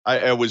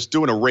I was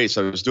doing a race.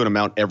 I was doing a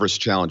Mount Everest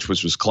challenge,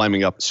 which was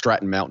climbing up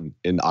Stratton Mountain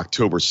in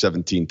October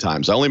 17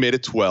 times. I only made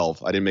it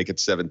 12. I didn't make it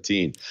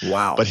 17.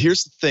 Wow. But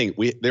here's the thing.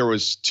 There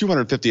was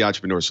 250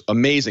 entrepreneurs,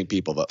 amazing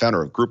people. The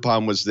founder of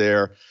Groupon was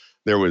there.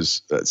 There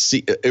was,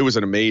 it was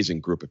an amazing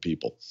group of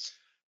people.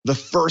 The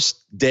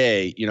first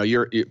day,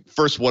 you're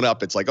first one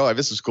up, it's like, oh,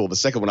 this is cool. The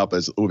second one up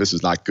is, oh, this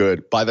is not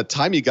good. By the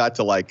time you got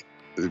to like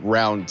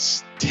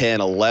rounds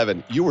 10,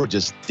 11, you were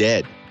just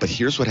dead. But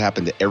here's what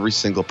happened to every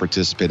single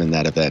participant in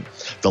that event.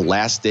 The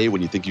last day,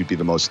 when you think you'd be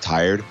the most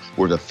tired,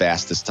 were the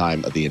fastest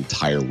time of the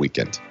entire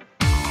weekend.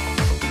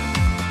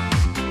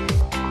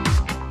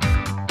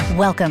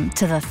 Welcome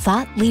to the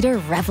Thought Leader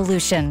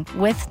Revolution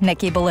with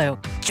Nikki Ballou.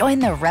 Join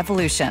the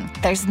revolution.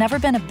 There's never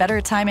been a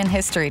better time in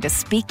history to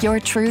speak your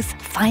truth,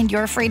 find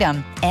your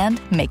freedom,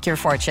 and make your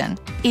fortune.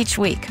 Each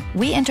week,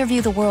 we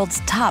interview the world's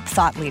top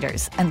thought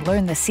leaders and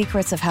learn the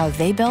secrets of how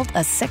they built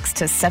a 6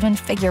 to 7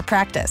 figure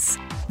practice.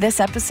 This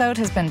episode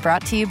has been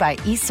brought to you by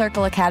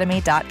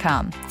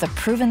eCircleAcademy.com, the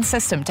proven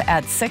system to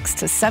add 6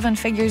 to 7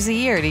 figures a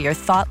year to your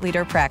thought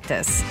leader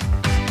practice.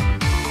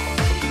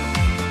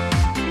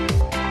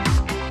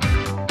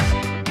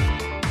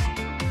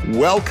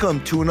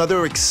 Welcome to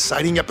another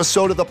exciting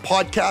episode of the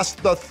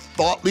podcast, The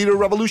Thought Leader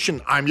Revolution.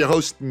 I'm your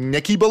host,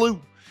 Nikki Ballou.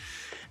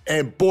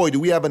 And boy, do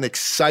we have an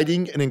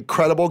exciting and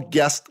incredible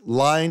guest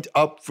lined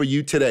up for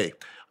you today.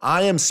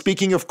 I am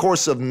speaking, of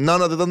course, of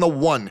none other than the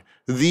one,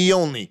 the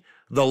only,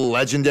 the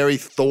legendary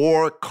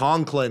Thor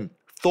Conklin.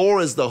 Thor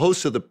is the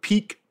host of the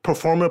Peak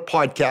Performer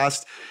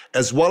podcast,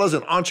 as well as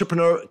an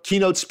entrepreneur,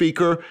 keynote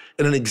speaker,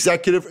 and an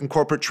executive and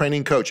corporate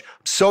training coach.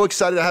 I'm so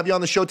excited to have you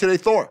on the show today,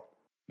 Thor.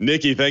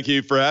 Nikki, thank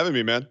you for having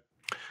me, man.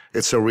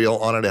 It's a real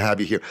honor to have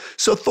you here.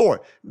 So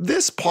Thor,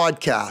 this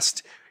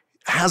podcast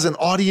has an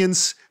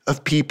audience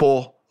of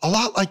people a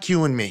lot like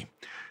you and me.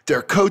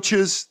 They're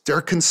coaches,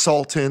 they're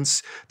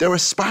consultants, they're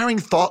aspiring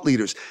thought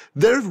leaders.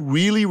 They're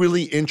really,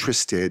 really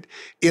interested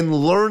in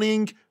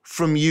learning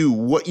from you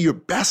what your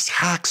best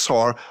hacks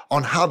are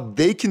on how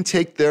they can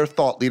take their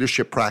thought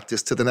leadership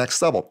practice to the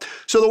next level.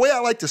 So the way I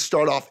like to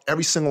start off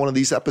every single one of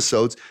these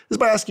episodes is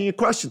by asking you a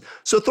question.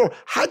 So Thor,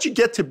 how'd you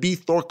get to be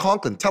Thor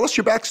Conklin? Tell us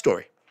your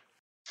backstory.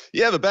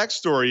 Yeah, the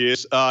backstory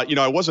is, I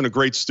wasn't a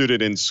great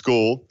student in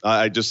school.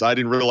 I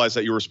didn't realize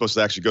that you were supposed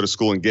to actually go to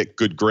school and get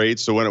good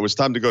grades. So when it was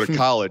time to go to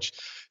college,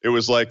 it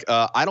was like,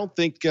 I don't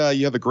think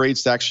you have the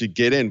grades to actually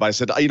get in. But I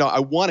said, I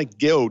want to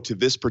go to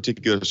this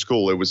particular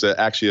school. It was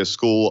actually a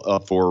school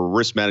for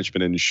risk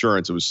management and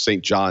insurance. It was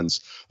St.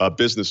 John's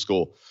Business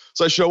School.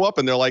 So I show up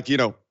and they're like, you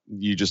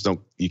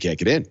can't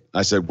get in.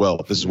 I said,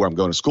 well, this is where I'm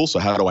going to school. So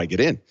how do I get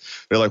in?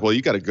 They're like, well,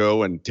 you got to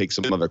go and take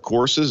some other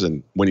courses.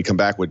 And when you come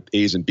back with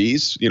A's and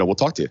B's, we'll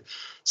talk to you.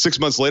 6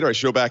 months later, I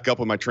show back up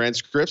with my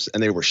transcripts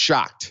and they were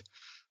shocked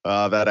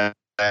that I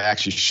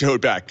actually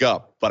showed back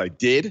up, but I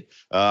did,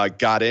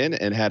 got in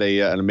and had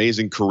an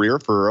amazing career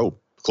for,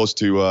 close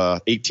to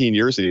 18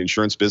 years in the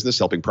insurance business,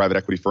 helping private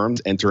equity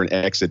firms enter and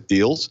exit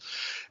deals.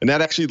 And that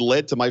actually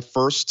led to my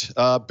first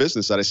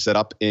business that I set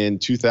up in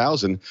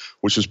 2000,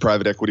 which was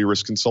Private Equity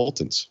Risk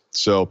Consultants.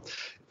 So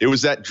it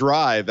was that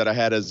drive that I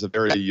had as a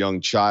very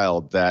young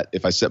child that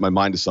if I set my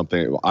mind to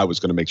something, I was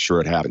going to make sure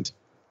it happened.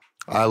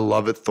 I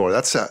love it, Thor.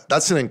 That's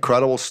an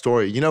incredible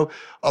story.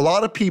 A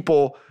lot of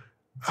people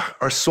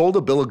are sold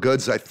a bill of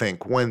goods, I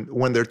think,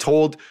 when they're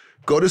told,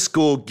 go to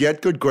school,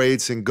 get good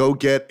grades, and go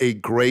get a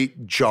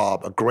great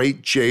job, a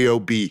great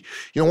job.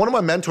 One of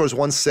my mentors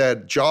once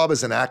said, job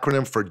is an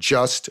acronym for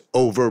just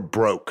over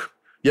broke.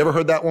 You ever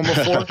heard that one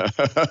before?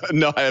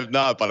 No, I have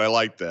not, but I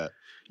like that.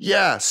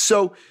 Yeah,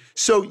 so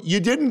you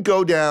didn't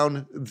go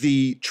down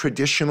the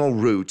traditional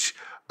route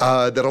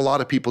that a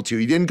lot of people do.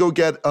 You didn't go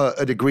get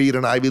a degree at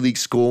an Ivy League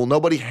school.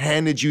 Nobody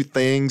handed you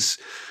things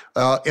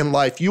in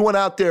life. You went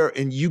out there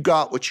and you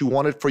got what you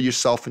wanted for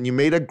yourself and you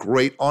made a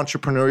great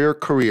entrepreneurial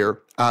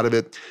career out of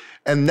it.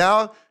 And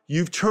now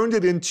you've turned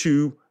it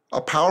into a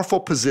powerful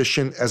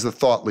position as a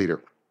thought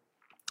leader.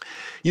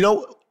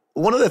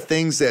 One of the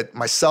things that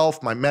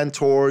myself, my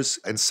mentors,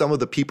 and some of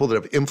the people that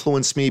have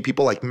influenced me,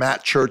 people like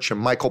Matt Church and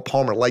Michael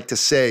Palmer like to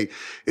say,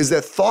 is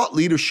that thought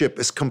leadership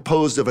is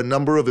composed of a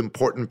number of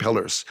important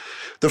pillars.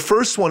 The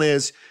first one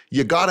is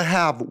you got to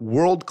have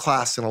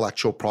world-class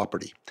intellectual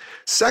property.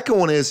 Second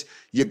one is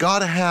you got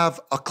to have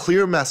a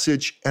clear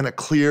message and a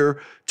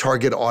clear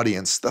target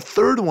audience. The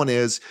third one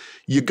is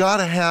you got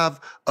to have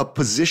a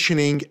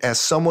positioning as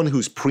someone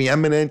who's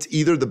preeminent,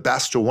 either the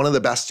best or one of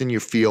the best in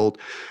your field.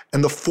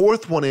 And the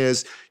fourth one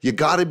is you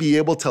got to be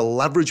able to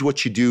leverage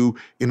what you do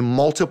in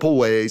multiple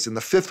ways. And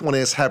the fifth one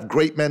is have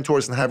great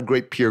mentors and have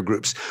great peer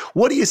groups.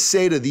 What do you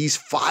say to these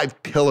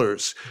 5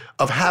 pillars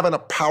of having a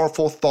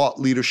powerful thought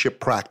leadership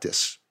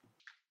practice?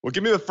 Well,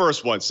 give me the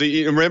first one.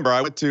 See, remember,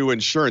 I went to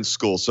insurance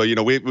school. So,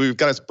 we've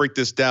got to break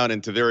this down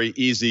into very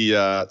easy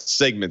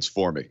segments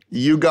for me.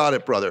 You got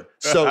it, brother.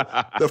 So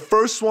the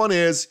first one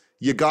is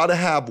you got to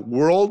have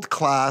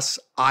world-class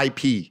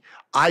IP.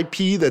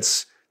 IP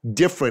that's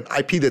different,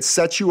 IP that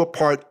sets you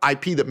apart,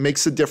 IP that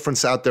makes a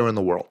difference out there in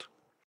the world.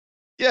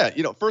 Yeah,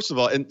 first of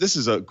all, and this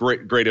is a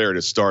great area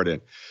to start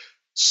in.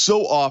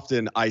 So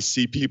often I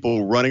see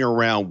people running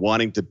around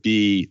wanting to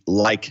be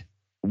like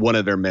one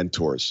of their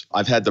mentors.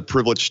 I've had the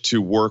privilege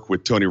to work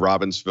with Tony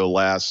Robbins for the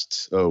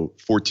last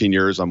 14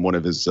 years. I'm one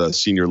of his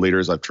senior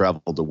leaders. I've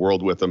traveled the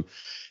world with him.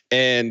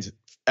 And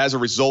as a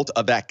result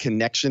of that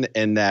connection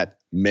and that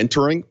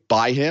mentoring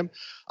by him,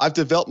 I've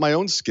developed my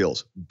own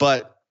skills.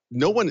 But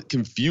no one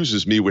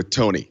confuses me with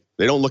Tony.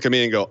 They don't look at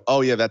me and go,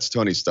 "Oh yeah, that's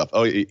Tony's stuff."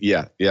 Oh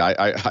yeah.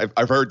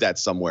 I've heard that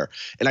somewhere.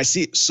 And I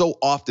see so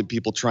often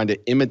people trying to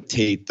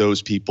imitate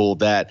those people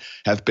that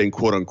have been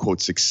quote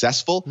unquote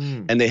successful,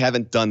 and they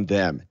haven't done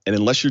them. And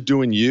unless you're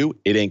doing you,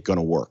 it ain't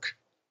gonna work.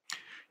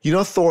 You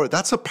know, Thor,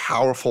 that's a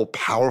powerful,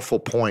 powerful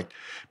point,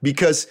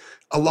 because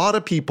a lot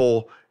of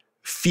people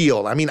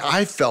feel, I mean,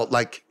 I felt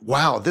like,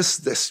 wow,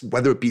 this,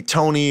 whether it be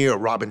Tony or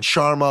Robin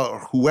Sharma or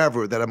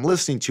whoever that I'm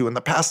listening to, in the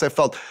past I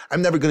felt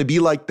I'm never going to be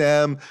like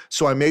them,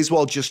 so I may as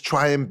well just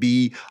try and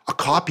be a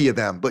copy of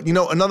them. But you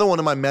know, another one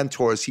of my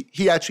mentors,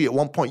 he actually at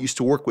one point used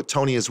to work with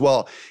Tony as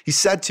well. He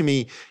said to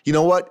me, you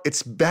know what,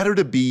 it's better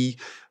to be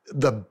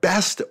the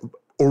best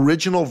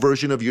original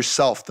version of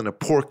yourself than a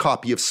poor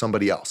copy of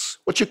somebody else.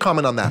 What's your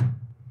comment on that?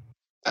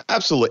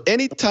 Absolutely.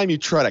 Anytime you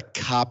try to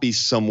copy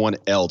someone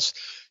else,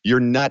 you're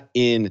not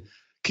in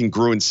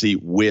congruency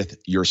with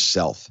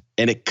yourself.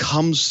 And it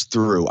comes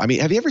through. I mean,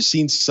 have you ever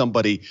seen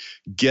somebody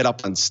get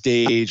up on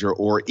stage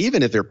or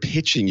even if they're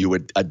pitching you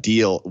a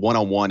deal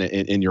one-on-one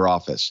in your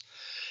office?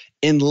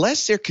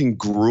 Unless they're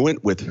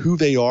congruent with who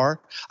they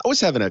are. I was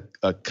having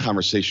a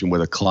conversation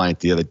with a client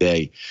the other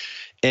day,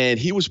 and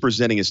he was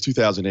presenting his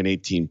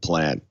 2018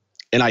 plan.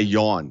 And I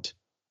yawned.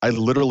 I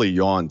literally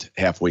yawned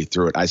halfway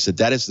through it. I said,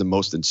 that is the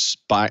most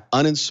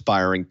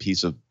uninspiring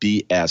piece of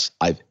BS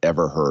I've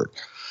ever heard.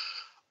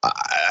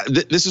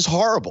 This is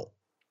horrible.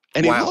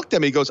 And he looked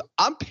at me, he goes,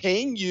 I'm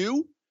paying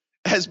you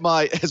as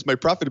my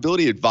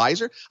profitability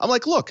advisor. I'm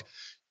like, look,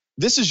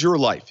 this is your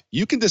life.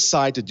 You can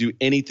decide to do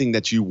anything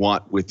that you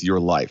want with your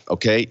life,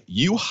 okay?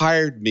 You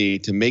hired me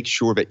to make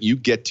sure that you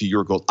get to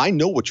your goals. I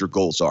know what your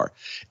goals are.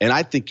 And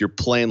I think you're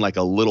playing like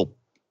a little,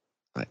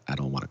 I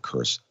don't want to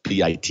curse,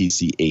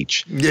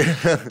 Pitch.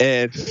 Yeah.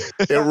 And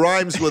it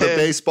rhymes with a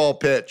baseball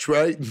pitch,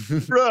 right?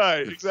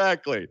 Right,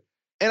 exactly.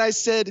 And I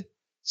said,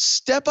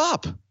 step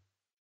up.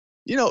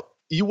 You know,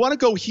 you want to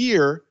go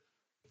here,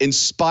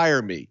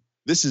 inspire me.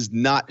 This is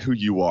not who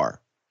you are.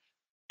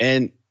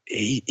 And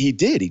he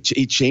did.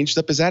 He changed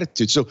up his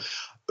attitude.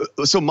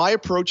 So my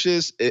approach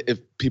is, if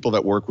people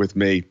that work with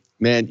me,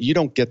 man, you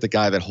don't get the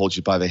guy that holds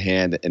you by the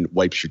hand and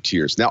wipes your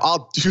tears. Now,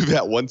 I'll do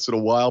that once in a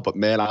while, but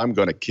man, I'm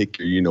going to kick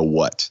your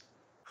you-know-what.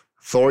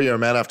 Thor, you're a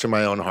man after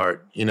my own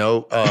heart, you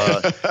know?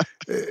 And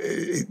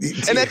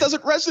that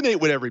doesn't resonate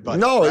with everybody.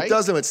 No, right? It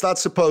doesn't. It's not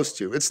supposed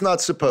to. It's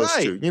not supposed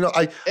to. You know,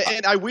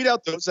 I weed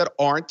out those that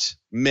aren't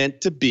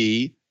meant to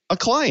be a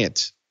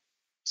client.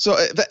 So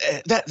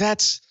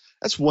that's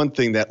one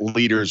thing that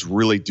leaders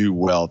really do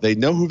well. They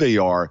know who they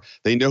are.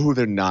 They know who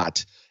they're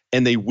not.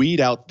 And they weed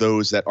out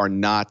those that are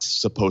not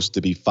supposed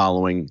to be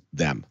following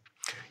them.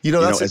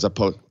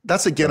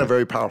 That's again a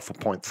very powerful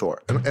point,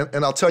 Thor.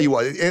 And I'll tell you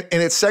what, and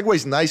it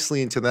segues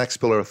nicely into the next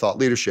pillar of thought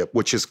leadership,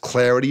 which is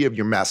clarity of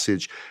your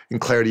message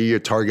and clarity of your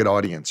target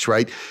audience,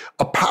 right?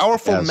 A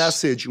powerful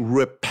message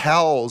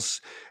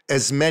repels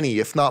as many,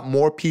 if not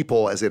more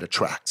people as it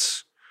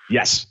attracts.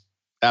 Yes,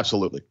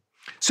 absolutely.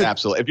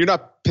 Absolutely. If you're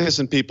not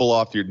pissing people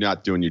off, you're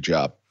not doing your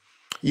job.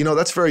 You know,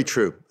 that's very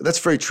true. That's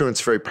very true, and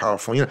it's very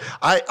powerful. You know,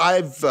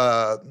 I've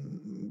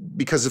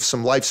because of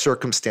some life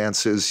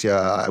circumstances,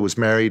 I was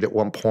married at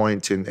one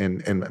point,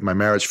 and my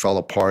marriage fell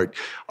apart.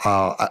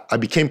 I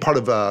became part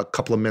of a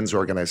couple of men's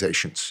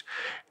organizations,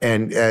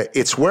 and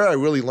it's where I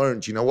really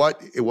learned. You know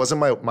what? It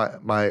wasn't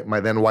my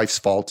then wife's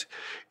fault.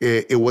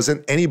 It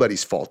wasn't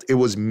anybody's fault. It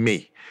was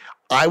me.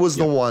 I was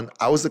the one,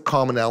 I was the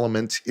common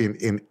element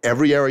in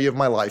every area of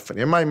my life. And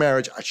in my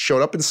marriage, I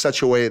showed up in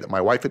such a way that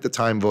my wife at the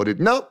time voted,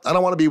 no, I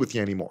don't want to be with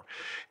you anymore.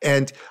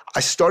 And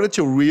I started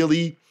to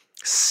really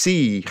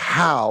see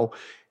how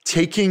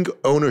taking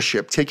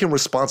ownership, taking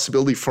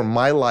responsibility for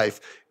my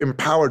life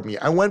empowered me.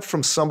 I went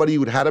from somebody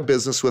who'd had a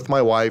business with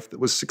my wife that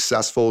was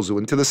successful, was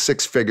into the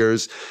six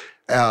figures.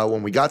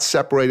 When we got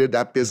separated,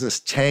 that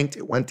business tanked.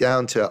 It went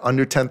down to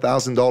under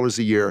 $10,000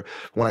 a year.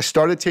 When I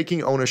started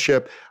taking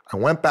ownership, I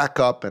went back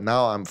up, and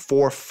now I'm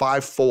 4 or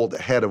 5-fold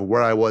ahead of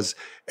where I was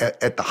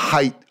at the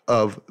height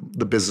of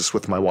the business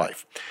with my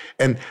wife.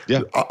 And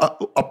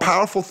a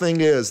powerful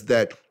thing is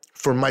that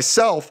for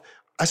myself,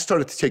 I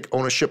started to take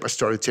ownership. I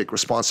started to take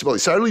responsibility.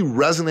 So I really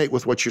resonate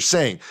with what you're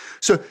saying.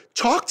 So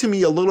talk to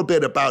me a little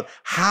bit about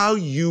how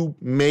you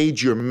made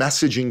your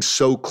messaging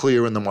so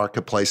clear in the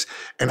marketplace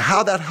and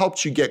how that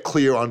helped you get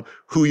clear on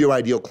who your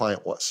ideal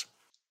client was.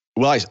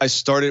 Well, I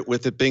started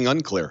with it being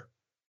unclear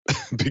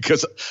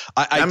because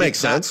that makes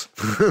sense.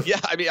 Yeah,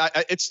 I mean,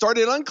 it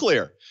started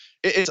unclear.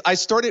 I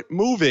started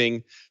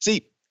moving.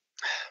 See,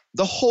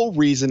 the whole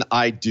reason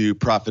I do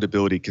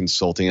profitability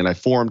consulting, and I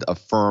formed a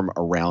firm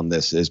around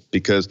this, is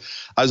because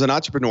I was an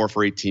entrepreneur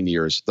for 18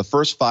 years. The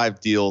first 5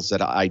 deals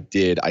that I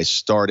did, I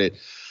started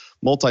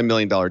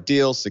multi-million-dollar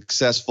deals,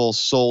 successful,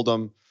 sold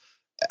them.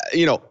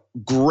 You know,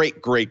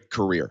 great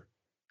career.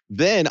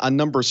 Then on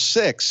number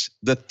 6,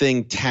 the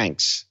thing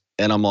tanks.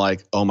 And I'm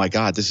like, oh my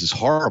God, this is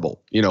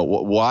horrible.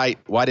 Why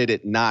did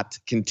it not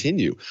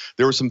continue?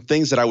 There were some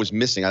things that I was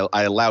missing.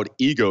 I allowed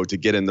ego to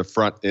get in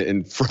front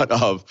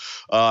of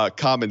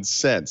common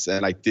sense.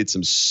 And I did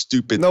some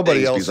stupid things.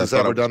 Nobody else has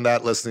ever done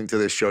that listening to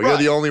this show. Right. You're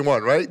the only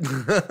one, right?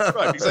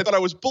 Right, because I thought I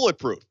was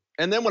bulletproof.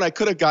 And then when I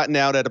could have gotten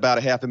out at about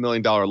a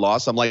 $500,000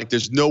 loss, I'm like,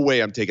 there's no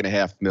way I'm taking a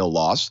 $500,000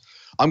 loss.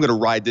 I'm going to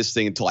ride this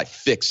thing until I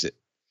fix it.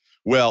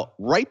 Well,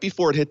 right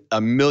before it hit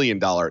 $1 million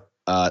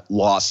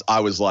loss, I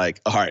was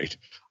like, all right,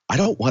 I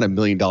don't want $1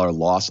 million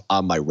loss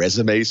on my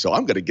resume, so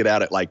I'm going to get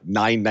out at like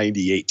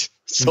 998.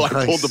 So nice.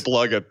 I pulled the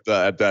plug at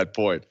that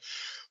point.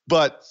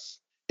 But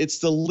it's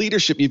the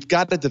leadership you've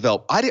got to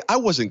develop. I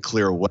wasn't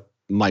clear what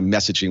my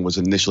messaging was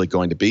initially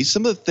going to be.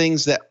 Some of the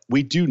things that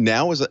we do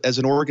now as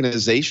an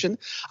organization,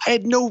 I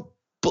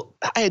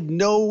had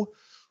no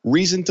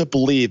reason to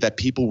believe that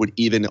people would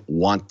even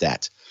want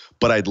that.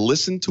 But I'd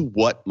listened to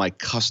what my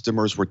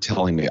customers were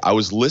telling me. I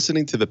was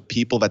listening to the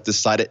people that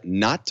decided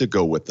not to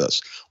go with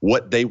us,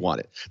 what they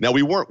wanted. Now,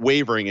 we weren't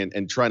wavering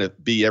and trying to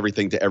be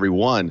everything to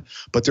everyone,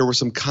 but there were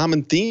some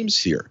common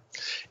themes here.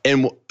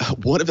 And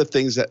one of the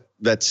things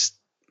that's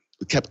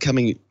kept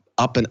coming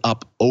up and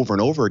up over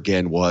and over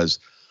again was,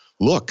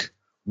 look,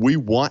 we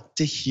want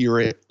to hear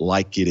it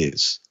like it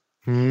is.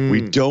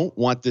 We don't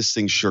want this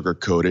thing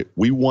sugar-coated.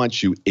 We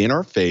want you in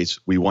our face.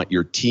 We want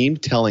your team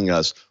telling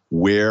us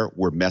where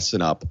we're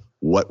messing up,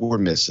 what we're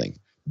missing.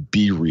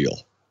 Be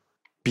real.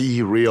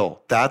 Be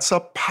real. That's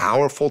a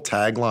powerful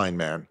tagline,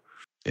 man.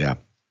 Yeah.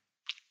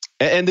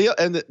 And the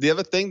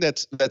other thing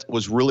that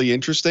was really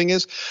interesting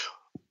is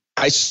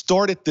I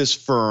started this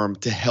firm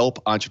to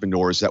help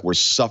entrepreneurs that were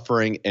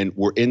suffering and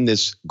were in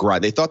this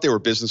grind. They thought they were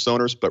business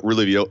owners, but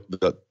really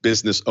the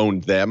business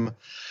owned them.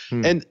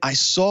 And I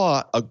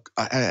saw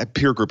a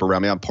peer group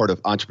around me. I'm part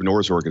of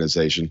Entrepreneurs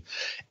Organization.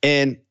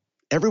 And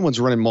everyone's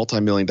running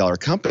multi-million-dollar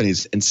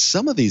companies. And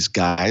some of these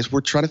guys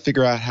were trying to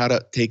figure out how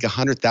to take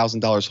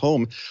 $100,000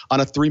 home on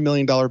a $3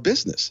 million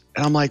business.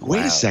 And I'm like,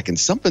 wait a second,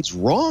 something's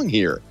wrong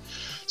here.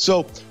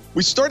 So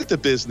we started the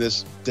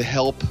business to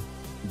help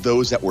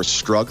those that were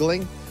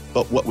struggling.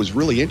 But what was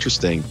really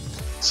interesting,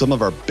 some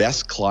of our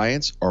best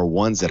clients are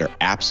ones that are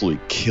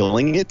absolutely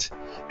killing it.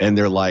 And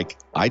they're like,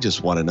 I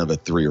just want another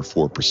 3 or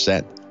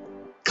 4%.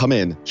 Come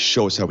in,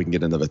 show us how we can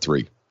get another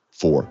 3,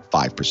 4,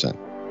 5%.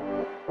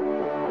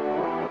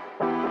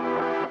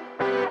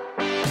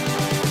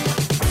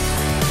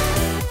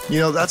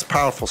 That's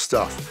powerful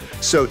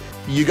stuff. So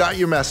you got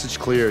your message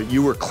clear.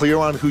 You were clear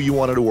on who you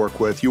wanted to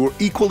work with. You were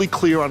equally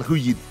clear on who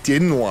you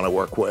didn't want to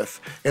work with.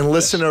 And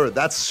listener,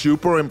 that's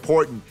super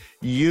important.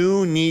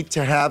 You need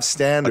to have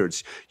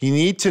standards. You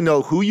need to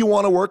know who you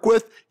want to work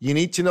with. You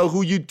need to know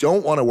who you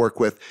don't want to work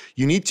with.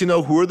 You need to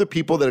know who are the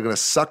people that are going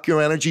to suck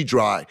your energy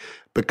dry,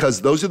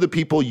 because those are the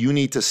people you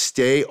need to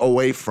stay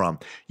away from.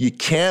 You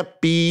can't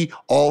be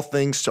all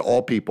things to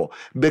all people.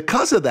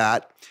 Because of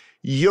that,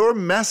 your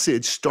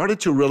message started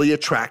to really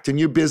attract and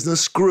your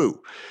business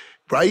grew,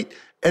 right?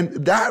 And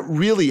that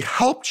really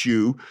helped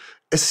you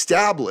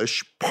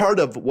establish part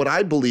of what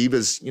I believe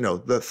is,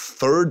 the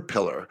third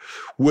pillar,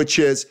 which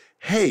is,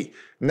 hey,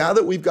 now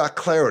that we've got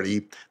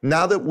clarity,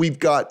 now that we've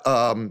got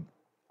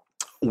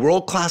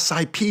world-class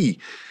IP,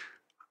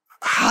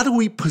 how do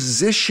we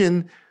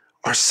position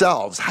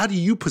ourselves? How did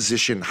you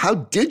position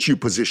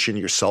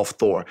yourself,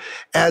 Thor,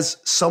 as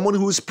someone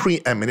who is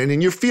preeminent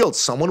in your field,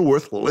 someone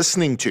worth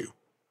listening to?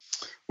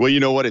 Well, you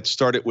know what? It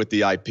started with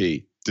the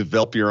IP.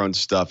 Develop your own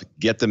stuff,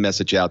 get the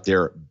message out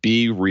there,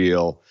 be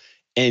real,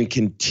 and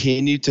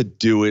continue to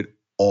do it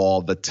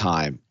all the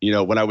time.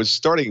 When I was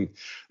starting,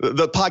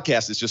 the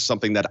podcast is just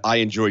something that I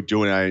enjoy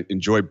doing. I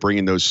enjoy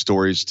bringing those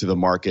stories to the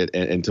market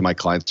and to my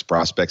clients,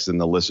 prospects,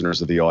 and the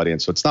listeners of the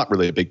audience. So it's not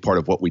really a big part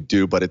of what we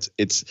do, but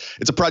it's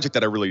a project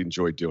that I really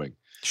enjoy doing.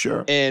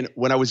 Sure. And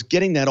when I was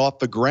getting that off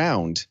the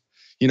ground,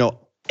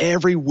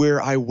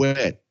 everywhere I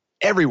went,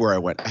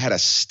 I had a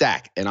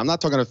stack, and I'm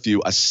not talking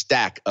a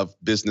stack of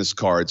business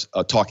cards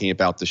talking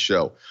about the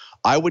show.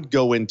 I would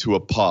go into a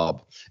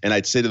pub and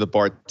I'd say to the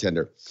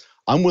bartender,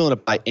 I'm willing to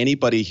buy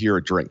anybody here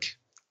a drink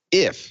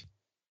if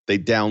they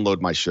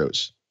download my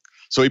shows.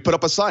 So he put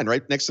up a sign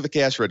right next to the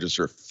cash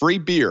register, free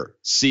beer,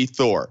 see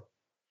Thor.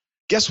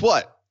 Guess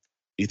what?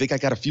 You think I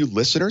got a few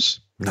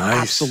listeners?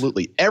 Nice.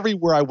 Absolutely.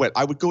 Everywhere I went,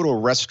 I would go to a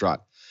restaurant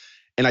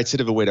and I'd say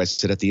to the waiter,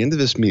 at the end of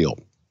this meal,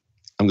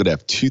 I'm going to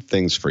have 2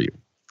 things for you.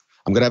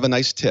 I'm going to have a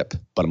nice tip,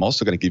 but I'm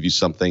also going to give you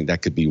something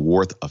that could be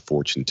worth a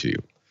fortune to you.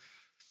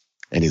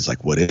 And he's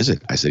like, what is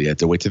it? I said, you have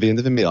to wait to the end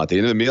of the meal. At the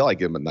end of the meal, I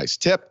give him a nice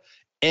tip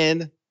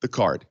and the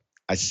card.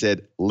 I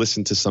said,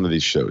 listen to some of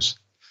these shows.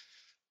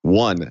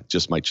 One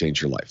just might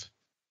change your life.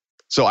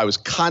 So I was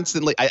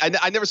constantly,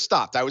 I never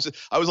stopped. I was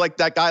like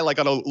that guy, like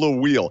on a little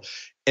wheel.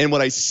 And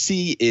what I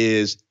see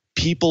is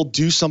people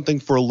do something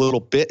for a little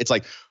bit. It's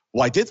like,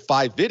 well, I did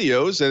 5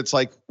 videos, and it's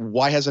like,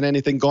 why hasn't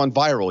anything gone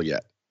viral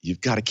yet?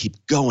 You've got to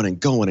keep going and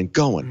going and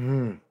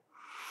going.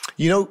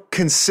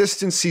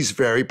 Consistency is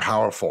very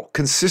powerful.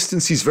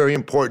 Consistency is very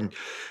important.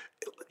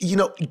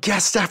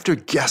 guest after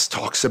guest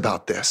talks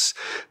about this,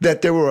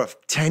 that there were a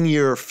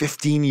 10-year,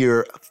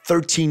 15-year,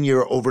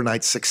 13-year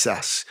overnight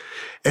success.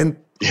 And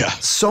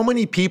so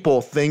many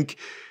people think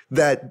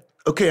that,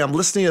 okay, I'm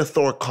listening to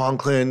Thor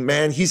Conklin,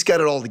 man, he's got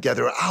it all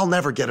together. I'll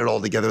never get it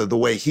all together the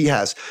way he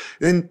has.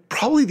 And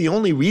probably the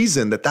only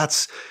reason that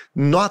that's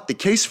not the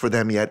case for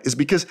them yet is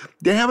because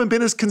they haven't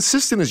been as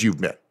consistent as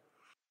you've been.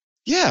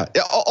 Yeah.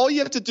 All you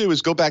have to do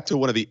is go back to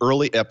one of the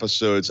early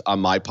episodes on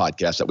my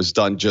podcast that was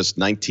done just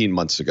 19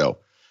 months ago.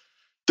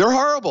 They're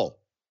horrible.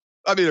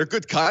 I mean, they're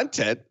good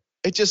content.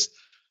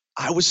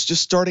 I was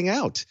just starting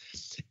out.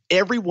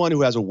 Everyone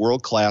who has a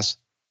world-class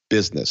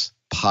business,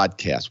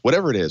 podcast,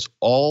 whatever it is,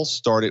 all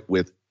started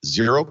with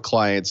 0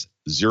 clients,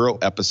 0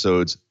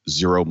 episodes,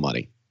 0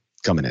 money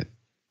coming in.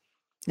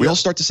 We all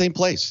start the same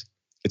place.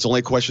 It's only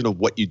a question of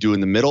what you do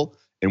in the middle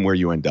and where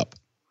you end up.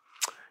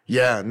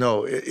 Yeah,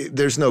 no,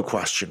 there's no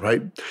question,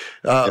 right?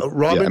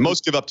 Robin, and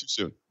most give up too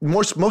soon.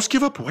 Most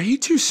give up way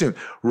too soon.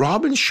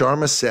 Robin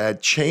Sharma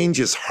said, change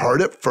is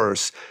hard at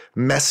first,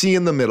 messy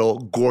in the middle,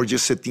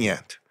 gorgeous at the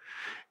end.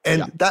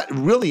 And that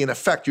really, in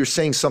effect, you're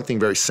saying something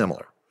very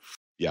similar.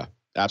 Yeah,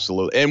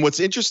 absolutely. And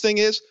what's interesting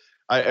is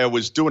I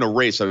was doing a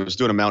race. I was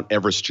doing a Mount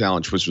Everest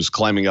challenge, which was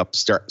climbing up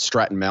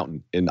Stratton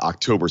Mountain in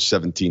October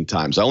 17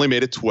 times. I only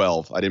made it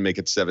 12. I didn't make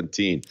it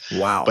 17.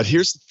 Wow. But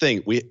here's the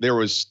thing. There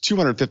was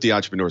 250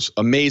 entrepreneurs,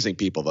 amazing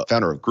people. The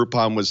founder of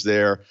Groupon was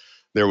there.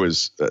 There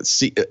was,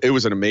 it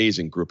was an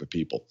amazing group of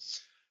people.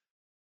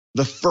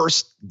 The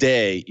first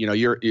day,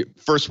 you're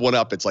first one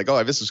up, it's like,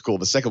 oh, this is cool.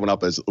 The second one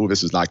up is, oh,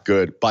 this is not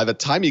good. By the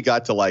time you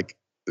got to like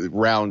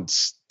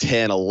rounds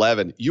 10,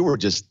 11, you were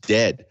just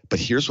dead. But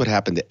here's what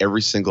happened to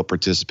every single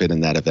participant in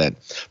that event.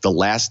 The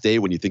last day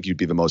when you think you'd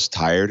be the most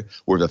tired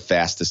were the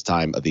fastest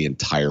time of the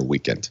entire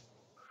weekend.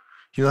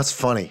 That's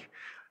funny.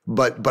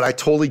 But I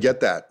totally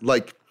get that.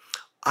 Like,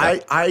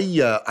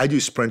 I do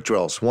sprint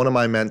drills. One of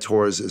my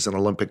mentors is an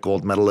Olympic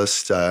gold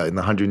medalist in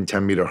the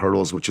 110-meter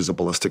hurdles, which is a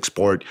ballistic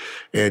sport.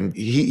 And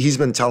he's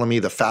been telling me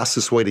the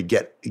fastest way to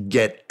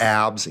get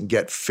abs and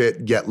get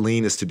fit, get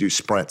lean is to do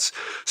sprints.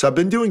 So I've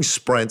been doing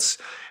sprints,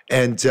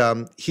 and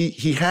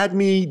he had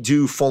me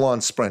do full-on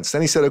sprints.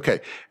 Then he said, okay,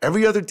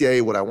 every other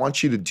day what I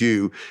want you to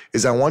do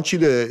is I want you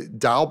to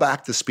dial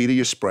back the speed of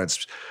your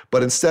sprints,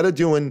 but instead of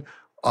doing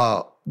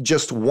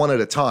just one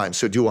at a time.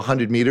 So do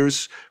 100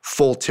 meters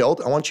full tilt.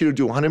 I want you to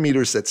do 100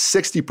 meters at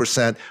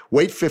 60%,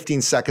 wait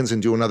 15 seconds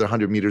and do another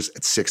 100 meters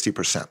at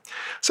 60%.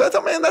 So I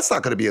thought, man, that's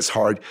not going to be as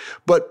hard.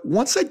 But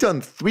once I'd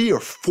done 3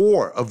 or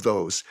 4 of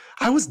those,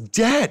 I was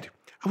dead.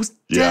 I was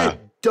dead,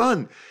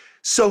 done.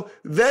 So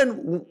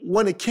then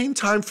when it came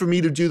time for me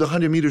to do the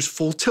 100 meters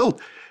full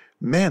tilt,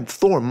 man,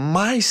 Thor,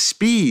 my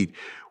speed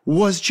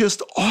was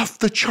just off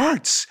the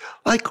charts,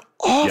 like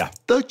off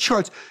the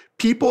charts.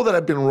 People that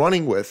I've been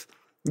running with,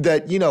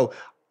 that,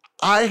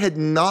 I had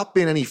not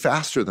been any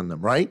faster than them,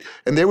 right?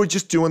 And they were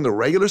just doing the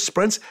regular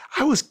sprints.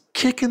 I was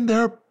kicking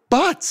their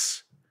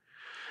butts.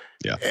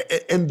 Yeah.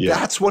 And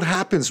that's what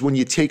happens when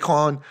you take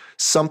on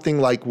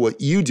something like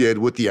what you did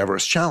with the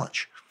Everest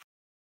Challenge.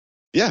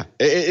 Yeah.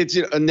 It's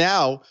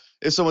now,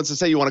 if someone says,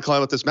 hey, you want to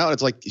climb up this mountain?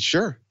 It's like,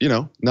 sure,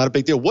 not a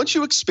big deal. Once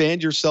you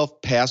expand yourself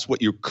past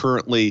what you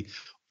currently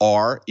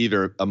are,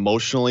 either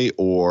emotionally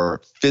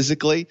or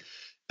physically,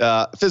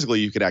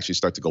 you can actually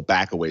start to go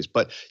back a ways,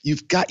 but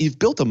you've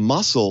built a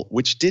muscle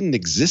which didn't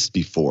exist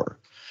before,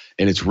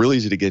 and it's really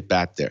easy to get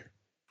back there.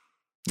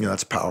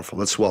 That's powerful.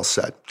 That's well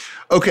said.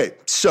 Okay,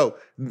 so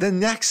the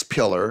next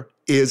pillar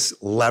is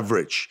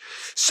leverage.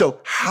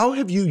 So how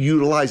have you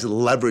utilized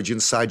leverage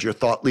inside your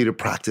thought leader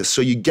practice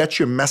so you get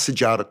your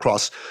message out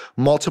across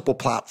multiple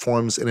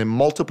platforms and in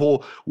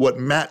multiple, what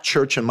Matt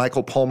Church and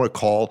Michael Palmer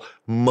call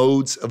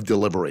modes of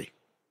delivery?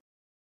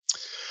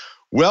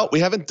 Well, we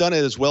haven't done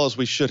it as well as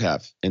we should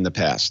have in the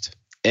past.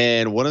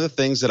 And one of the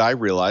things that I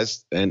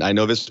realized, and I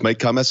know this might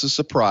come as a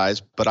surprise,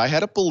 but I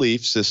had a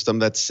belief system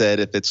that said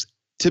if it's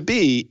to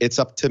be, it's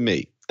up to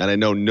me. And I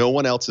know no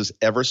one else has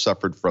ever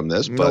suffered from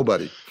this, but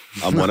nobody.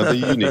 I'm one of the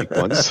unique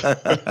ones.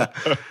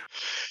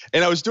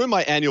 And I was doing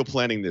my annual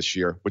planning this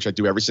year, which I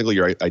do every single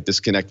year. I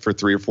disconnect for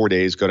 3 or 4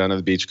 days, go down to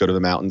the beach, go to the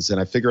mountains, and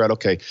I figure out,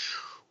 okay,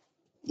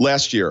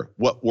 last year,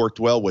 what worked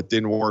well, what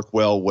didn't work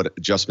well, what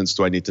adjustments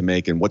do I need to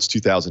make, and what's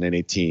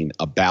 2018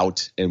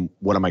 about, and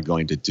what am I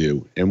going to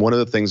do? And one of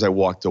the things I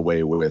walked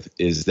away with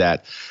is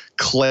that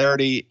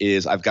clarity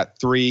is I've got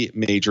 3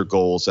 major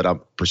goals that I'm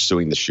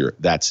pursuing this year.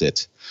 That's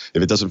it.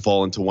 If it doesn't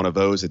fall into one of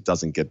those, it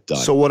doesn't get done.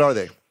 So what are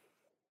they?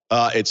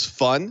 It's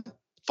fun,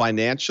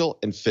 financial,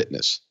 and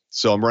fitness.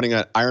 So I'm running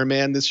an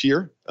Ironman this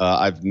year.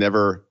 I've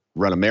never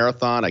run a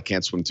marathon. I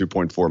can't swim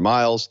 2.4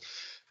 miles.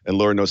 And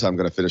Lord knows how I'm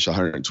going to finish a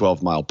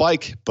 112-mile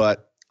bike,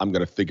 but I'm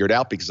going to figure it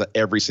out because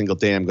every single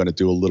day I'm going to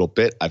do a little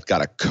bit. I've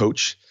got a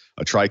coach,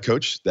 a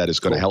tri-coach that is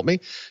going to help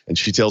me, and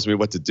she tells me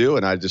what to do,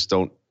 and I just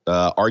don't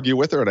argue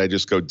with her, and I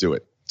just go do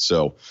it.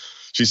 So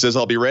she says,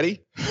 I'll be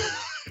ready.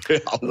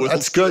 We'll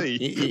That's good.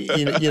 see.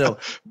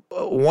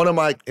 One of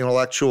my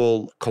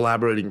intellectual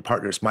collaborating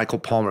partners, Michael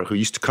Palmer, who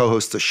used to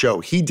co-host the show,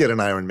 he did an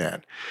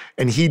Ironman.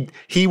 And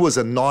he was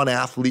a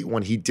non-athlete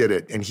when he did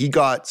it. And he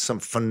got some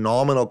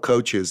phenomenal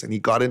coaches, and he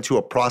got into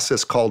a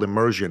process called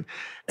immersion.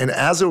 And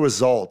as a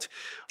result,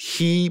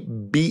 he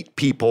beat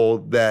people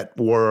that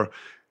were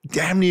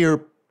damn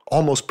near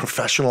almost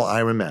professional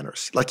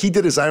Ironmanners. Like, he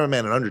did his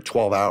Ironman in under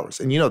 12 hours.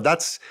 And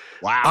that's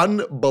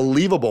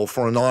unbelievable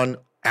for a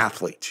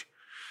non-athlete.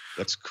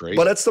 That's crazy.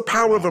 But it's the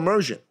power of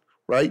immersion,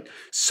 right?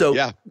 So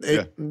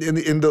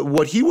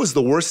what he was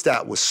the worst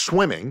at was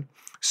swimming.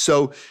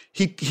 So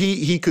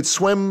he could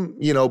swim,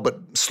 but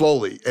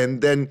slowly.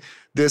 And then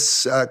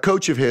this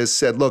coach of his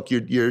said, "Look,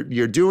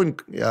 you're doing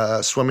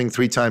swimming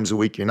 3 times a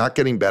week. You're not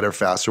getting better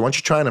faster. Why don't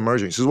you try an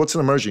immersion?" He says, "What's an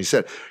immersion?" He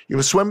said, "You're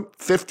going to swim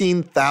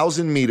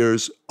 15,000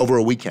 meters over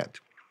a weekend."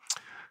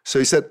 So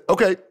he said,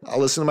 "Okay, I'll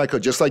listen to my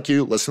coach. Just like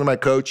you, listen to my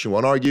coach. You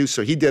won't argue."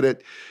 So he did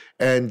it,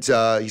 and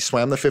he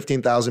swam the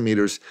 15,000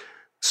 meters.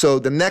 So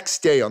the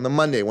next day, on the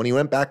Monday, when he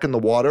went back in the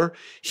water,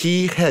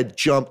 he had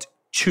jumped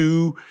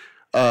 2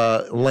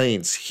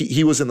 lanes.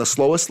 He was in the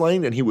slowest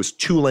lane, and he was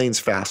 2 lanes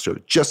faster,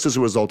 just as a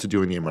result of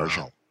doing the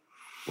immersion.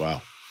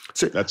 Wow.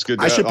 So that's good.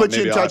 I should put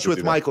you in touch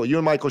with Michael. You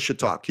and Michael should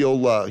talk. He'll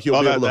be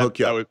able to hook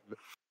you up.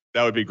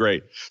 That would be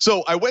great.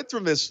 So I went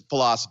from this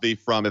philosophy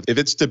from if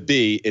it's to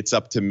be, it's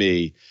up to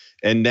me.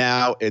 And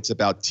now it's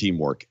about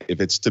teamwork.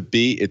 If it's to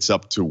be, it's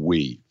up to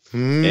we.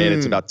 And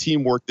it's about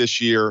teamwork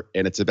this year,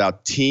 and it's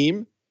about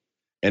team,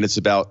 and it's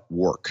about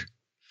work.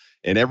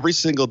 And every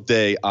single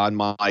day on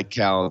my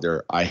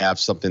calendar, I have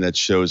something that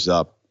shows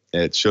up.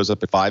 It shows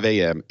up at 5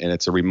 a.m., and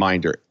it's a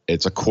reminder.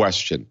 It's a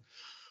question.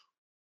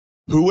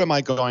 Who am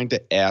I going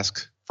to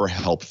ask for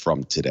help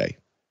from today?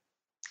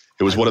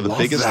 It was one of the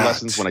biggest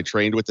lessons when I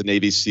trained with the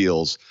Navy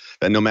SEALs,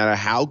 that no matter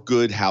how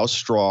good, how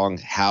strong,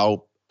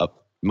 how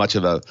much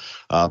of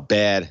a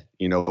bad,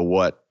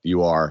 what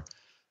you are,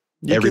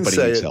 everybody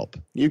needs help.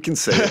 You can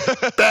say it.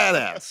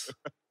 Badass.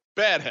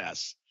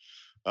 Badass.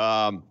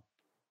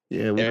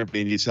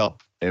 Everybody needs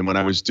help. And when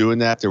I was doing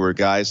that, there were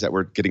guys that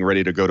were getting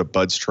ready to go to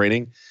BUDS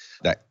training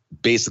that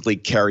basically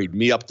carried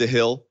me up the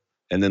hill.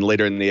 And then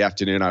later in the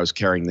afternoon, I was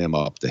carrying them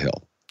up the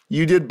hill.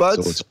 You did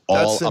BUDS? So it's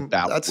all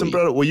about that's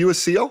incredible. Were you a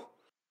SEAL?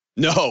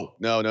 No.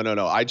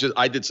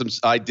 I did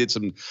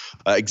some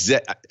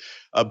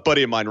a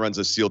buddy of mine runs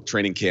a SEAL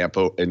training camp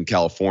in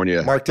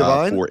California. Mark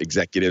Devine? For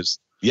executives.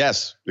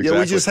 Yes, exactly.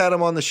 Yeah, we just had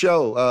him on the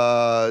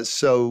show.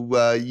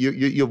 So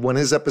you when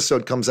his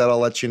episode comes out, I'll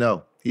let you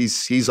know.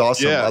 He's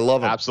awesome. Yeah, I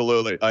love him.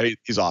 Absolutely.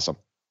 He's awesome.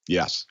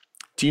 Yes.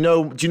 Do you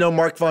know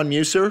Mark Von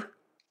Muser?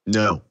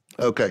 No.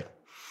 Okay.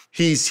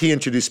 He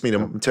introduced me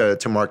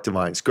to Mark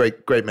Devine.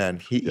 Great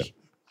man.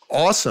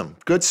 Awesome.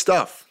 Good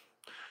stuff.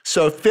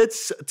 So if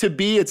it's to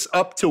be, it's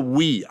up to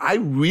we. I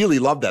really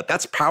love that.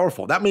 That's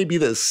powerful. That may be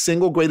the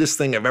single greatest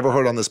thing I've ever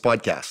heard on this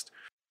podcast.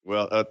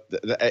 Well,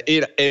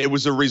 it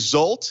was a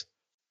result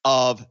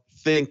of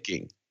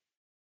thinking.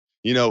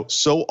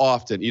 So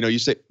often, you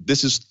say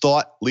this is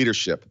thought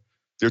leadership.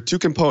 There are 2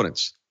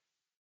 components.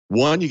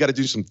 One, you got to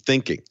do some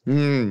thinking.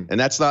 And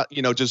that's not,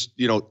 just,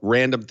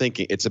 random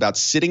thinking. It's about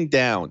sitting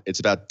down. It's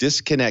about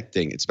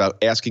disconnecting. It's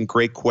about asking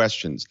great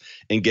questions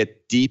and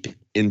get deep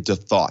into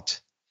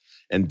thought.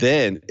 And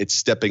then it's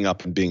stepping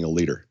up and being a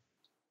leader.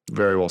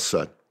 Very well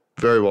said.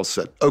 Very well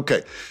said.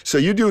 Okay. So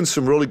you're doing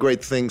some really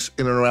great things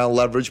in and around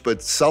leverage,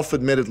 but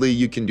self-admittedly,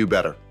 you can do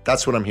better.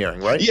 That's what I'm hearing,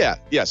 right? Yeah.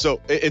 So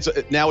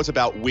now it's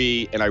about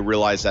we, and I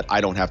realize that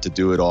I don't have to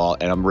do it all,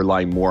 and I'm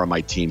relying more on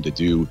my team to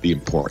do the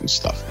important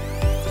stuff.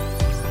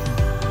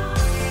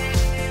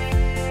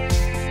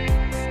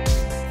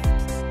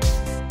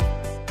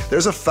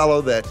 There's a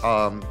fellow that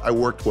I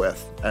worked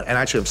with, and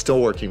actually I'm still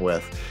working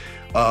with.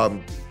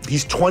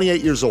 He's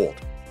 28 years old,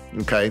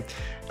 okay?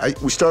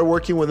 We started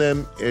working with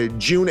him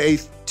June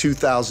 8th,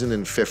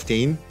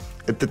 2015.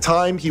 At the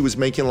time, he was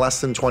making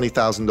less than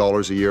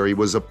 $20,000 a year. He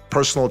was a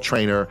personal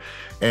trainer,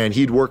 and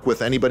he'd work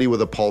with anybody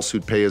with a pulse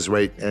who'd pay his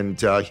rate,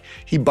 and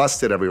he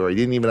busted everywhere. He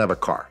didn't even have a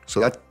car.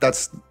 So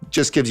that's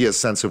just gives you a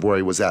sense of where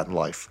he was at in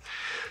life.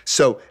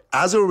 So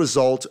as a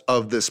result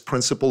of this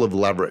principle of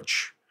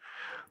leverage,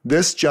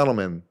 this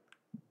gentleman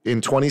in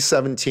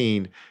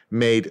 2017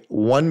 made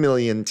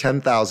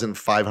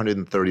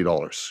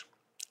 $1,010,530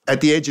 at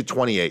the age of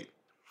 28,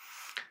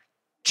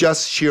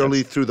 just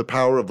sheerly through the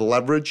power of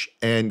leverage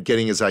and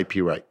getting his IP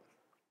right.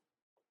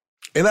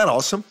 Isn't that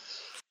awesome?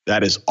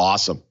 That is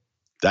awesome.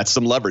 That's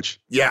some leverage.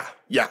 Yeah,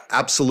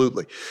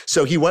 absolutely.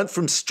 So he went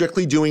from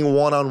strictly doing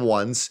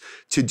one-on-ones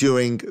to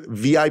doing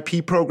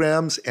VIP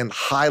programs and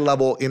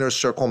high-level inner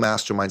circle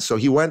masterminds. So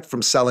he went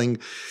from selling,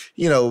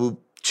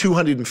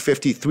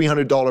 $250,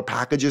 $300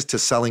 packages to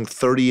selling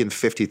 $30,000 and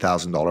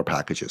 $50,000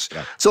 packages.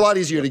 Yeah. It's a lot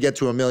easier to get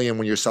to $1 million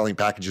when you're selling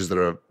packages that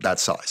are that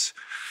size.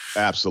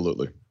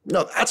 Absolutely.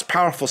 No, that's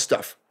powerful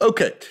stuff.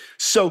 Okay,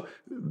 so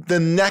the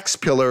next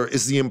pillar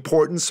is the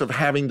importance of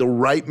having the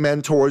right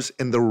mentors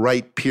and the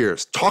right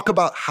peers. Talk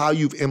about how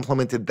you've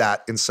implemented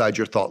that inside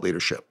your thought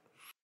leadership.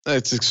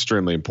 It's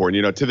extremely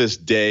important. To this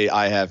day,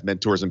 I have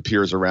mentors and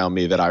peers around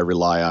me that I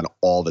rely on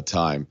all the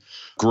time.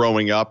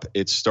 Growing up,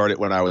 it started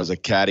when I was a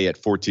caddy at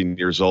 14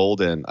 years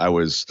old, and I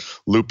was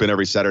looping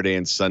every Saturday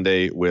and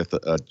Sunday with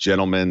a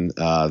gentleman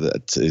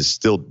that is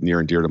still near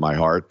and dear to my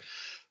heart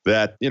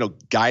that,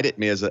 guided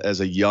me as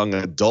a young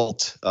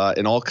adult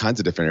in all kinds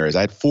of different areas.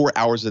 I had 4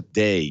 hours a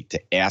day to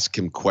ask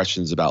him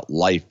questions about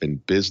life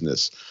and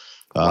business.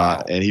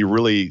 Wow. And he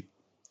really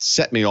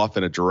set me off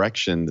in a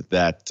direction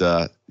that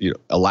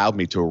allowed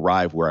me to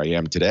arrive where I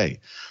am today.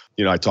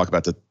 I talk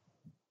about the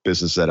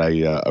business that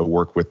I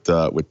work with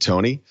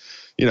Tony.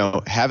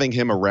 Having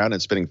him around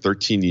and spending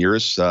 13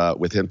 years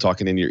with him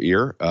talking in your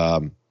ear,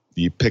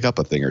 you pick up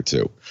a thing or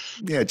two.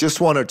 Yeah, just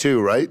one or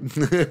two, right?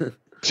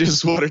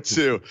 Just one or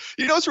two.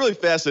 It's really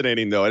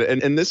fascinating though,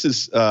 and this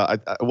is I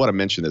want to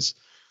mention this.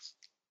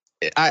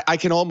 I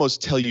can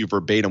almost tell you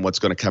verbatim what's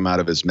going to come out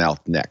of his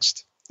mouth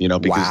next.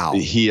 Because wow.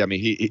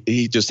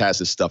 he just has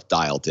his stuff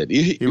dialed in.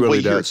 He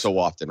really hear it so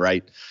often,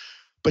 right?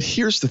 But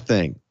here's the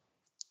thing.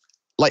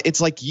 It's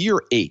like year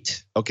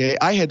 8, okay?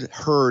 I had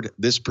heard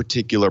this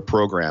particular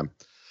program,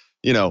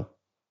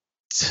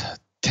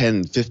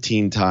 10,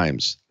 15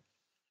 times.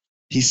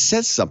 He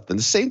says something,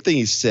 the same thing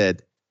he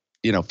said,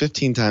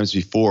 15 times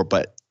before,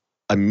 but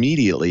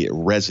immediately it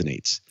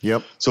resonates.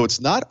 Yep. So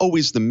it's not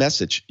always the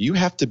message.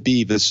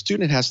 The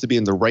student has to be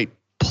in the right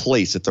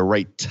place at the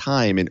right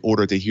time in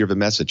order to hear the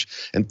message.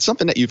 And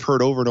something that you've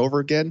heard over and over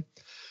again,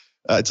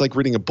 it's like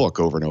reading a book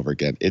over and over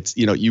again. It's,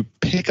 you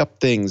pick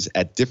up things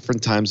at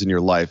different times in your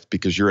life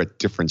because you're at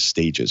different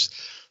stages.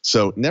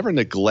 So never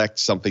neglect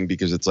something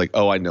because it's like,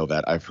 oh, I know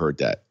that. I've heard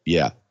that.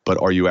 Yeah.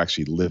 But are you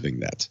actually living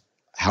that?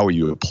 How are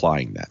you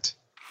applying that?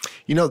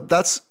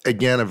 That's,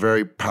 again, a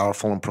very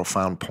powerful and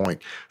profound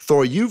point.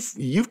 Thor,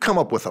 you've come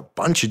up with a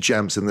bunch of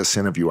gems in this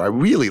interview. I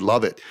really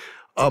love it.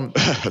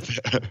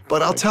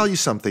 But I'll tell you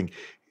something.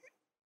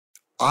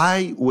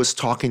 I was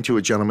talking to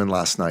a gentleman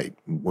last night.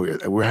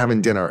 We're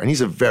having dinner, and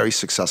he's a very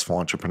successful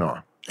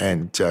entrepreneur.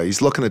 And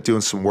he's looking at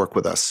doing some work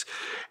with us.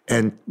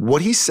 And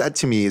what he said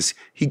to me is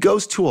he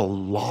goes to a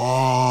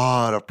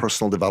lot of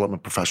personal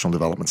development, professional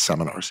development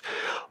seminars.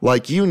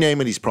 Like you name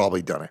it, he's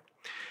probably done it.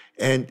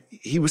 And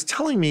he was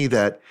telling me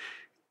that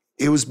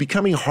it was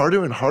becoming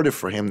harder and harder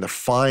for him to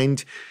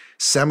find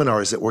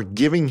seminars that were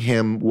giving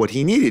him what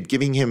he needed,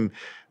 giving him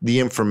the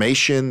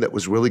information that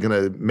was really going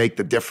to make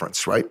the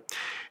difference, right?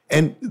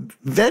 And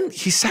then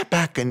he sat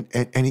back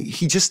and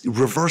he just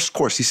reversed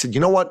course. He said, you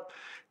know what?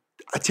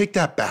 I take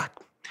that back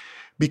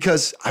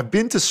because I've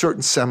been to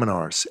certain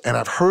seminars and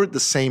I've heard the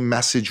same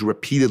message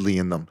repeatedly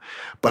in them,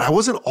 but I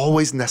wasn't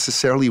always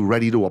necessarily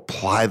ready to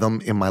apply them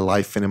in my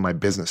life and in my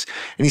business.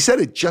 And he said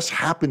it just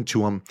happened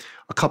to him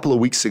a couple of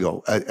weeks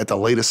ago at the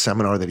latest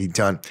seminar that he'd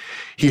done.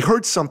 He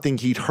heard something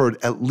he'd heard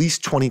at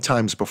least 20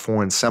 times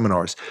before in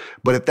seminars,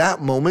 but at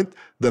that moment,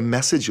 the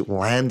message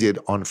landed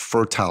on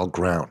fertile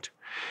ground.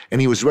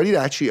 And he was ready to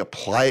actually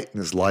apply it in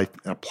his life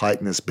and apply it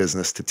in his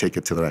business to take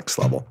it to the next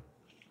level.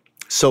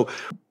 So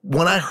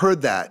when I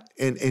heard that,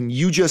 and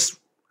you just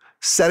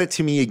said it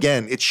to me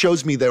again, it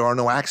shows me there are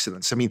no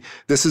accidents. I mean,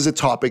 this is a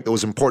topic that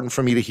was important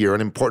for me to hear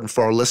and important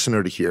for our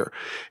listener to hear.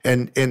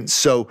 And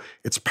so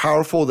it's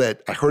powerful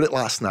that I heard it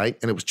last night,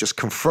 and it was just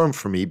confirmed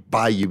for me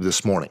by you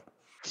this morning.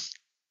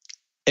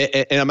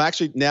 And I'm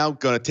actually now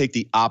going to take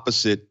the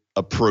opposite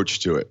approach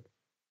to it.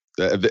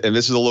 And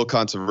this is a little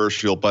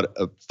controversial, but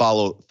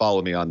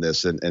follow me on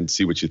this and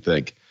see what you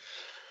think.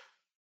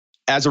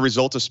 As a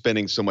result of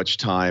spending so much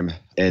time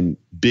and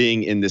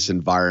being in this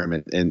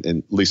environment, and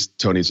at least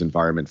Tony's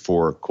environment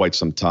for quite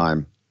some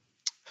time,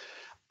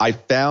 I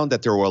found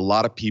that there were a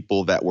lot of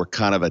people that were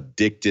kind of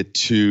addicted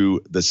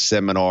to the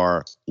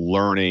seminar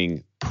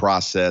learning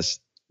process,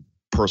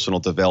 personal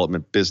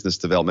development, business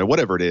development,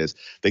 whatever it is.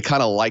 They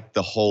kind of liked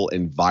the whole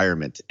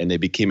environment and they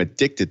became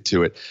addicted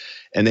to it.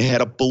 And they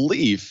had a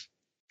belief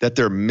that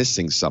they're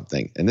missing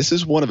something. And this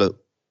is one of the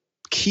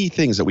key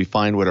things that we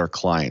find with our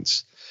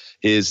clients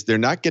is they're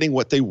not getting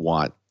what they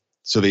want.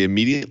 So they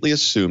immediately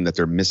assume that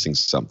they're missing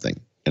something.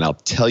 And I'll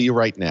tell you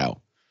right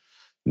now,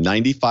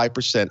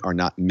 95% are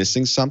not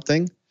missing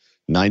something.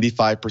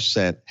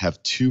 95%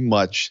 have too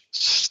much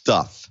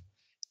stuff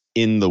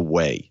in the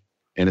way.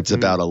 And it's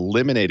about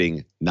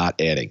eliminating, not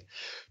adding.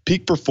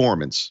 Peak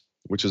Performance,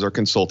 which is our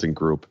consulting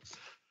group,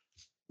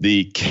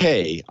 the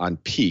K on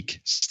peak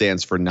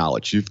stands for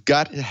knowledge. You've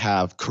got to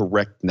have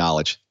correct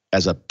knowledge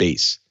as a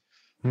base,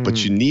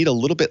 but you need a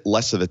little bit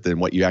less of it than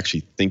what you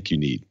actually think you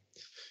need.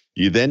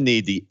 You then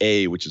need the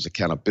A, which is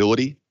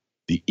accountability,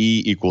 the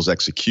E equals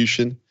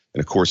execution,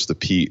 and of course the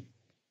P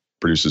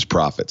produces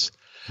profits.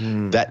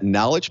 That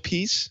knowledge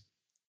piece,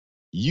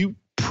 you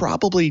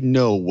probably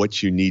know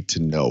what you need to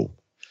know.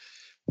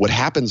 What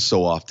happens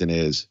so often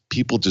is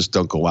people just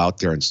don't go out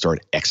there and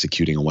start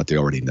executing on what they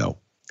already know.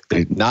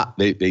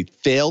 They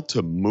fail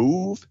to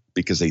move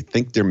because they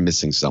think they're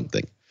missing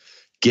something.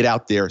 Get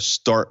out there,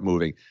 start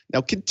moving.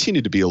 Now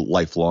continue to be a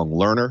lifelong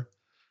learner,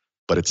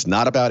 but it's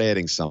not about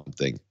adding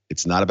something.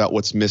 It's not about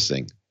what's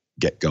missing.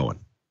 Get going.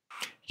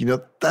 You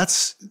know,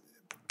 that's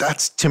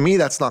to me,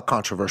 that's not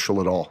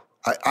controversial at all.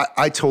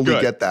 I totally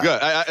get that.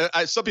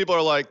 Good. Some people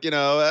are like,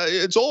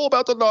 it's all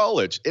about the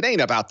knowledge. It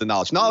ain't about the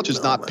knowledge. Knowledge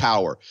is not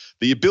power.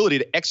 The ability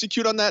to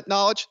execute on that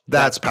knowledge,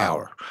 that's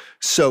power.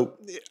 So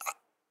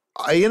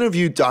I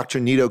interviewed Dr.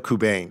 Nito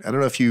Kubain. I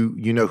don't know if you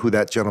know who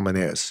that gentleman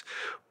is,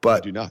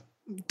 but I do not.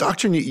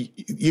 Dr.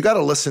 You got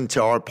to listen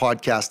to our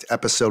podcast,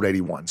 episode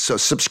 81. So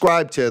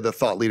subscribe to the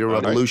Thought Leader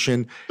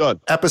Revolution,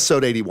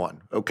 episode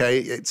 81, okay?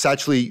 It's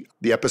actually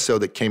the episode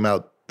that came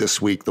out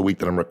this week, the week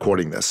that I'm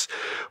recording this.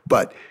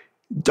 But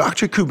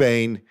Dr.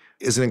 Kubain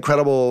is an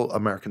incredible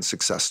American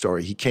success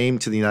story. He came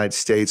to the United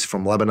States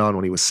from Lebanon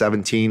when he was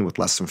 17 with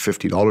less than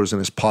 $50 in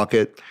his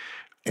pocket.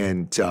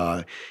 And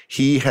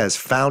he has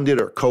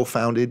founded or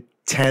co-founded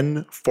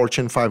 10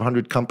 Fortune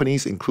 500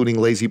 companies, including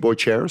Lazy Boy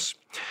Chairs.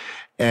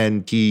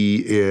 And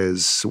he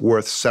is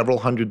worth several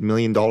 $100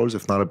 million,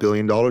 if not $1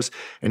 billion.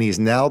 And he's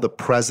now the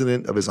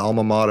president of his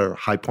alma mater,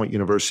 High Point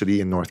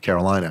University in North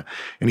Carolina.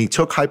 And he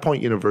took High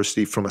Point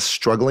University from a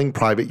struggling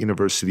private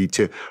university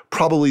to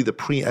probably the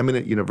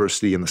preeminent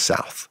university in the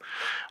South.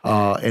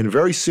 And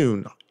very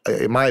soon,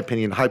 in my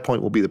opinion, High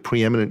Point will be the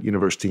preeminent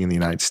university in the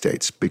United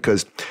States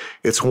because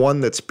it's one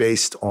that's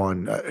based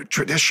on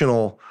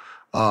traditional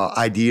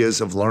ideas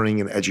of learning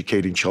and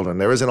educating children.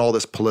 There isn't all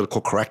this political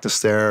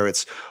correctness there.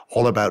 It's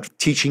all about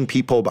teaching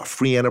people about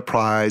free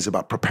enterprise,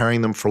 about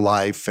preparing them for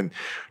life. And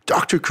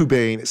Dr.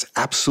 Kubain is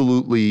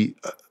absolutely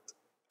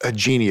a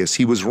genius.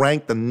 He was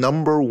ranked the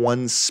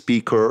 #1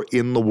 speaker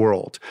in the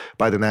world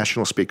by the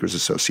National Speakers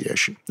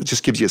Association. It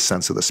just gives you a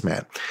sense of this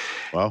man.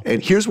 Wow.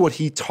 And here's what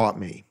he taught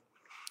me.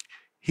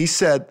 He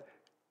said,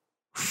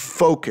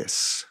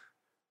 focus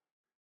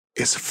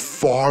is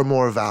far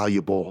more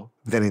valuable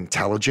than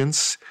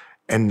intelligence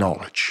and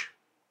knowledge.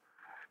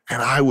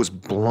 And I was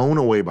blown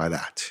away by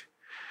that.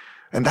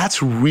 And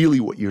that's really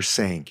what you're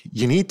saying.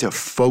 You need to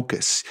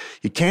focus.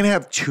 You can't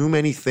have too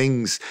many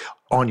things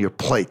on your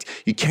plate.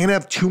 You can't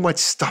have too much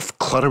stuff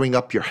cluttering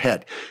up your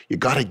head. You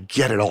got to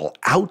get it all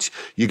out.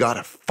 You got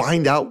to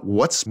find out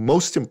what's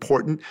most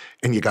important,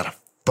 and you got to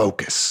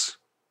focus.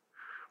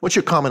 What's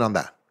your comment on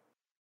that?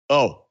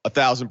 Oh,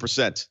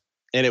 1,000%.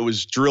 And it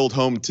was drilled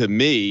home to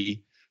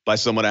me by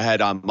someone I had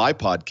on my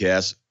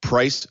podcast,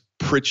 Price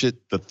Pritchett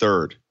III.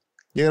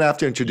 You're going to have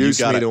to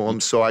introduce me to him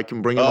so I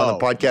can bring him on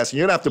the podcast. And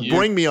you're going to have to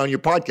bring me on your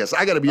podcast.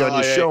 I got to be on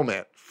your show,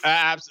 man.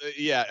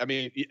 Absolutely. Yeah. I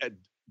mean,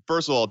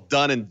 first of all,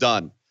 done and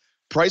done.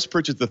 Price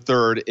Pritchett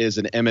III is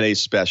an M&A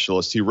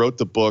specialist. He wrote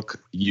the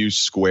book U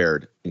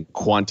Squared and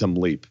Quantum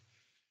Leap.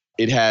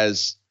 It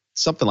has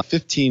something like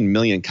 15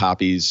 million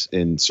copies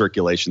in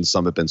circulation.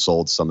 Some have been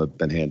sold, some have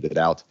been handed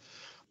out.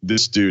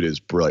 This dude is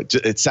brilliant.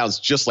 It sounds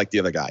just like the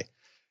other guy.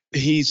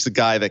 He's the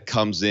guy that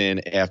comes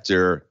in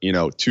after,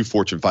 2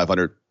 Fortune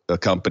 500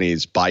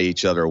 companies buy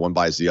each other, one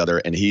buys the other,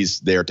 and he's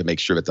there to make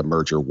sure that the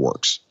merger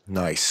works.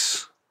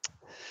 Nice.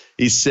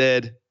 He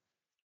said,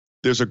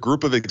 there's a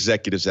group of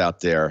executives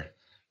out there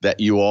that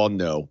you all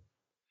know,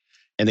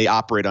 and they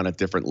operate on a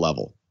different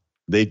level.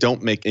 They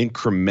don't make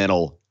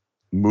incremental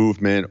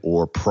movement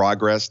or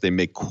progress. They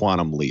make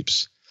quantum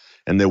leaps.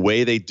 And the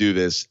way they do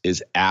this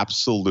is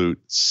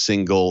absolute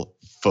single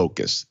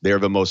focus. They're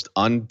the most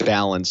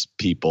unbalanced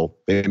people.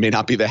 They may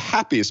not be the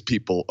happiest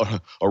people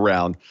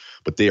around,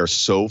 but they are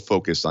so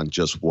focused on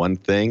just one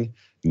thing.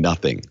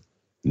 Nothing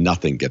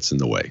gets in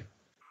the way.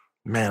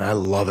 Man, I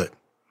love it.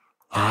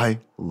 I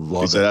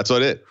love it. That's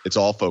what it's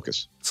all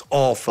focus. It's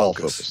all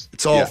focus.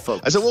 It's all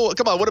focus. I said, well,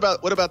 come on. What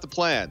about the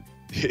plan?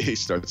 He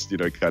starts,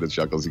 kind of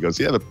chuckles. He goes,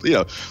 look,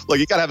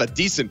 you got to have a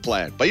decent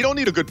plan, but you don't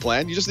need a good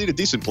plan. You just need a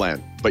decent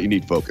plan, but you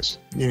need focus.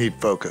 You need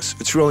focus.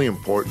 It's really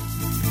important.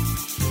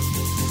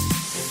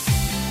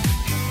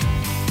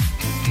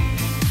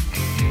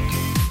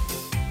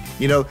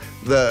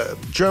 The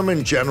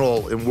German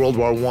general in World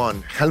War I,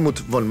 Helmut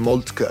von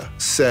Moltke,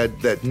 said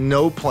that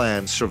no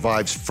plan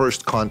survives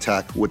first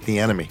contact with the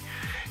enemy.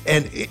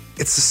 And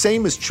it's the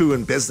same is true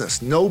in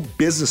business. No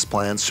business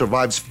plan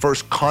survives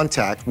first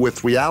contact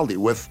with reality,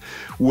 with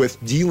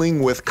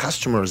dealing with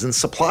customers and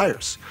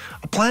suppliers.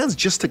 A plan's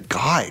just a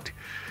guide.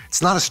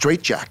 It's not a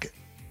straitjacket.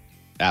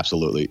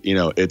 Absolutely.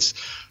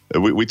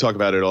 We talk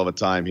about it all the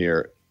time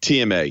here.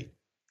 TMA,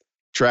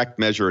 track,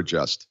 measure,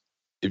 adjust.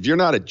 If you're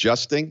not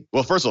adjusting,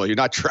 well, first of all, you're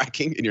not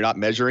tracking and you're not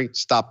measuring,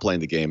 stop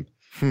playing the game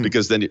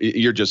because then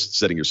you're just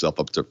setting yourself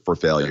up for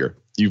failure.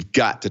 You've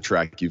got to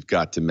track. You've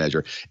got to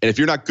measure. And if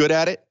you're not good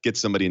at it, get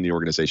somebody in the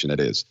organization that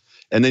is.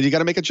 And then you got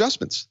to make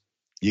adjustments.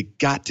 You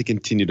got to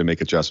continue to make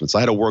adjustments. I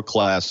had a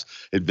world-class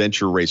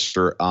adventure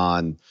racer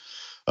on,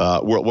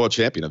 world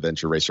champion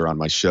adventure racer on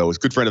my show. It's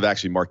a good friend of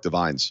actually Mark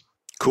Devine's.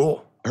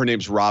 Cool. Her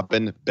name's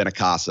Robin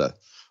Benacasa.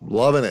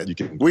 Loving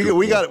it.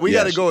 We got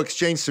to go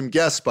exchange some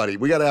guests, buddy.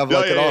 We got to have an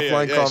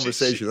offline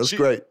conversation. That's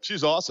great.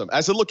 She's awesome.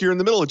 I said, look, you're in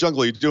the middle of the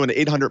jungle. You're doing an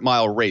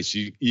 800-mile race.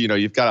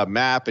 You've got a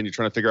map and you're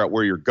trying to figure out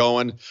where you're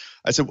going.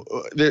 I said,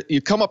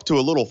 you come up to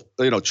a little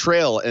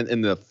trail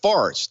in the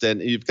forest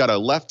and you've got a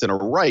left and a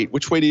right.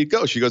 Which way do you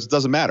go? She goes, it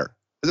doesn't matter.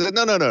 I said,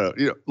 no.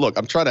 Look,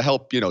 I'm trying to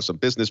help some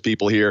business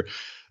people here.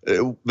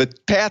 The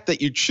path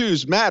that you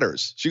choose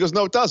matters. She goes,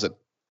 no, it doesn't.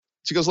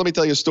 She goes, let me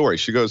tell you a story.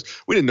 She goes,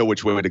 we didn't know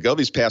which way to go.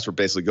 These paths were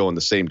basically going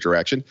the same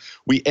direction.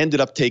 We ended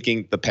up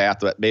taking the path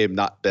that may have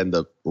not been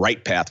the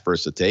right path for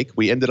us to take.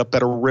 We ended up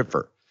at a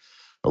river,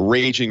 a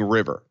raging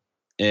river.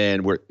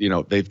 And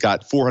they've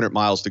got 400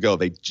 miles to go.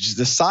 They just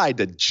decide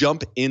to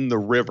jump in the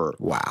river.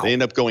 Wow. They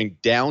end up going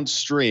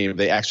downstream.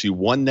 They actually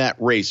won that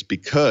race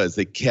because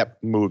they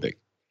kept moving.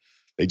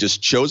 They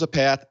just chose a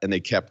path and they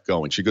kept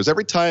going. She goes,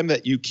 every time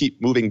that you keep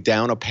moving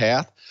down a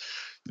path,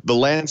 the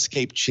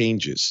landscape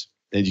changes.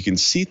 And you can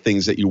see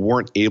things that you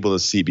weren't able to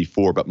see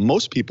before. But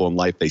most people in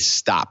life, they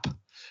stop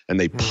and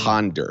they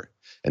ponder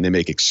and they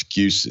make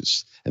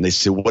excuses. And they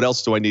say, what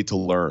else do I need to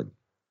learn?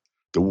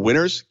 The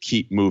winners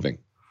keep moving.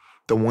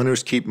 The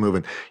winners keep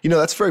moving.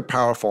 That's very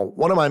powerful.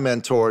 One of my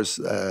mentors,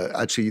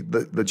 actually,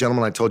 the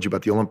gentleman I told you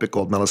about, the Olympic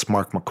gold medalist,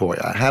 Mark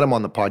McCoy, I had him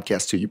on the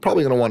podcast too. You're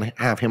probably going to want to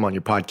have him on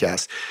your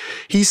podcast.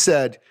 He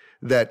said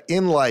that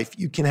in life,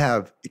 you can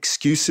have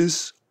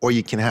excuses or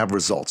you can have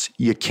results.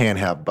 You can't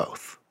have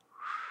both.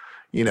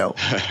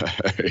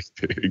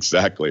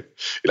 Exactly.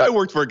 I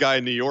worked for a guy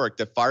in New York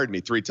that fired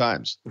me 3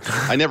 times.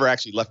 I never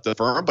actually left the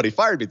firm, but he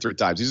fired me 3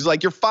 times. He's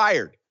like, you're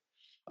fired.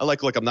 I'm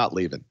like, look, I'm not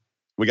leaving.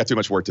 We got too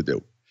much work to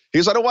do. He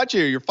goes, I don't want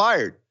you. You're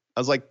fired. I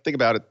was like, think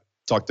about it.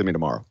 Talk to me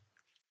tomorrow.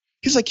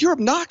 He's like, you're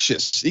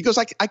obnoxious. He goes,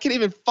 I can't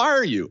even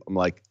fire you. I'm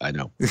like, I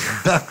know.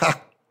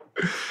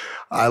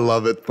 I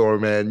love it, Thor,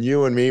 man.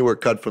 You and me, we're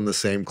cut from the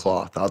same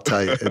cloth. I'll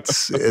tell you,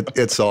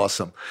 it's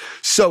awesome.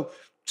 So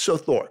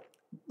Thor,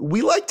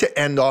 we like to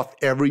end off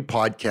every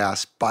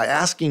podcast by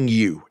asking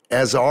you,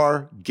 as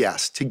our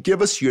guest, to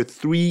give us your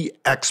 3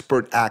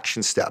 expert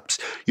action steps,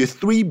 your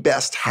 3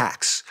 best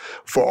hacks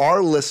for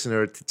our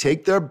listener to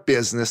take their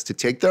business, to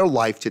take their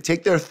life, to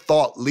take their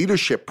thought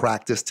leadership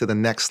practice to the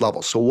next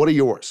level. So what are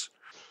yours?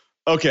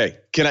 Okay.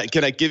 Can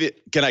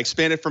I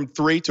expand it from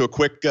 3 to a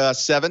quick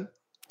 7?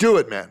 Do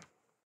it, man.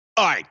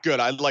 All right, good.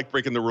 I like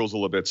breaking the rules a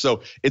little bit.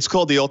 So it's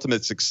called the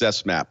Ultimate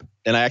Success Map.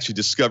 And I actually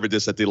discovered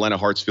this at the Atlanta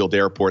Hartsfield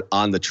Airport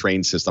on the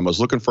train system. I was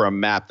looking for a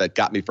map that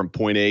got me from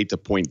point A to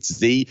point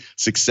Z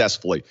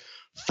successfully.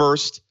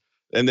 First,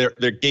 and there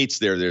are gates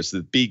there. There's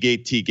the B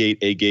gate, T gate,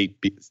 A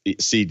gate, B,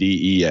 C,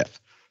 D, E,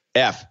 F.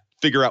 F,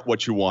 figure out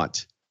what you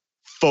want.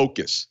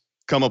 Focus.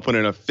 Come up with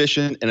an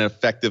efficient and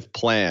effective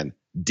plan.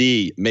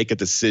 D, make a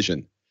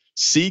decision.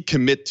 C,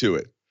 commit to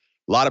it.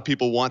 A lot of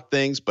people want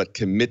things, but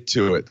commit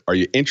to it. Are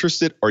you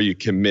interested? Or are you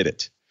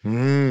committed?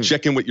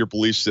 Check in with your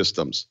belief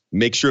systems.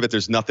 Make sure that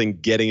there's nothing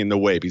getting in the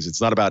way, because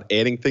it's not about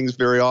adding things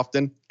very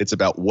often. It's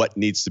about what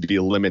needs to be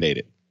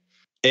eliminated.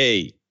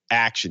 A,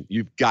 action.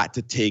 You've got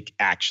to take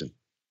action.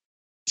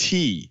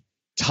 T,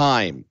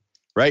 time,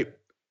 right?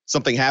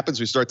 Something happens,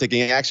 we start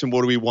taking action.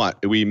 What do we want?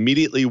 We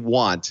immediately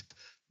want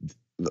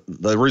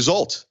the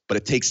result, but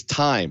it takes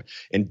time.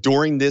 And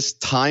during this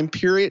time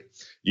period,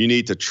 you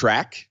need to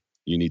track,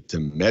 you need to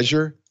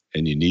measure,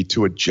 and you need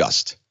to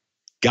adjust.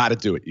 Got to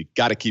do it. You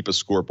got to keep a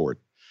scoreboard.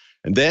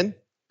 And then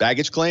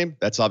baggage claim,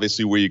 that's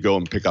obviously where you go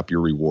and pick up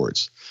your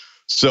rewards.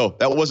 So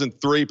that wasn't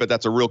 3, but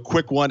that's a real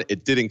quick one.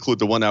 It did include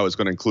the one I was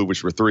going to include,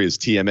 which were 3, is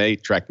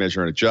TMA, track,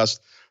 measure, and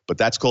adjust. But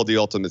that's called the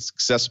Ultimate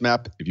Success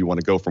Map. If you want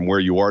to go from where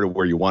you are to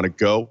where you want to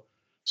go,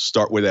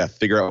 start with that.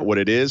 Figure out what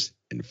it is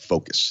and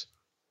focus.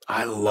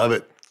 I love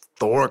it.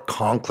 Thor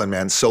Conklin,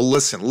 man. So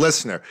listen,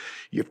 listener,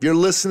 if you're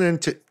listening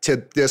to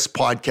this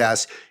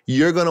podcast,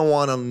 you're going to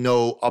want to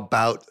know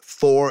about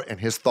Thor and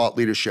his thought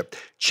leadership.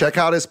 Check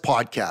out his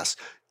podcast.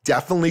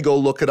 Definitely go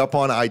look it up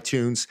on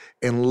iTunes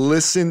and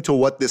listen to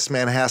what this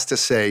man has to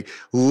say.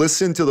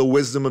 Listen to the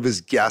wisdom of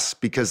his guests,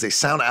 because they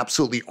sound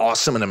absolutely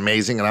awesome and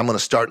amazing. And I'm going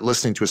to start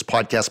listening to his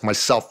podcast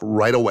myself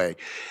right away.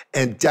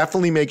 And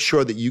definitely make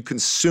sure that you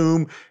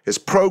consume his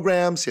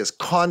programs, his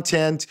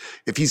content.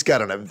 If he's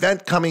got an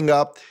event coming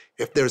up,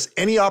 if there's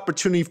any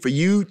opportunity for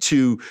you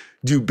to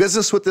do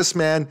business with this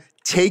man,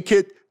 take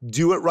it.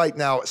 Do it right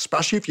now,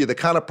 especially if you're the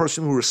kind of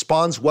person who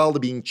responds well to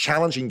being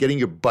challenged and getting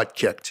your butt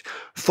kicked.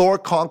 Thor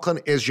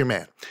Conklin is your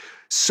man.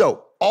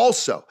 So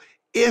also,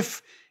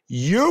 if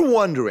you're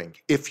wondering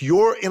if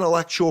your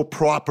intellectual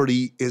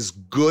property is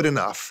good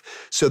enough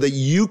so that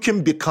you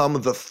can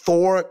become the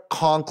Thor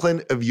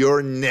Conklin of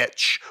your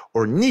niche,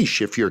 or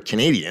niche if you're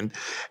Canadian,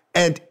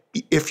 and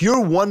if you're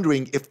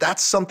wondering if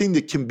that's something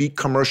that can be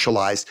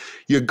commercialized,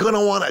 you're going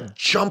to want to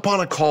jump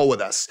on a call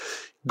with us.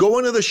 Go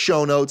into the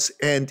show notes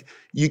and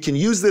you can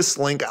use this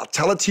link. I'll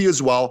tell it to you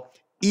as well.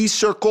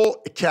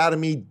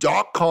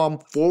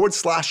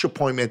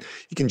 ecircleacademy.com/appointment.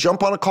 You can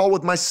jump on a call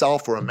with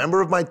myself or a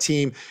member of my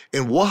team,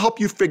 and we'll help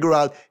you figure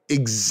out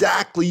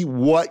exactly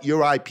what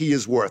your IP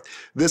is worth.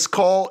 This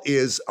call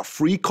is a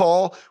free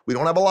call. We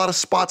don't have a lot of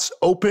spots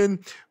open,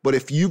 but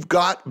if you've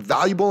got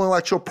valuable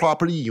intellectual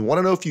property, you want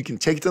to know if you can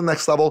take it to the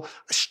next level,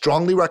 I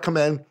strongly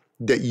recommend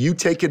that you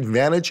take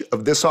advantage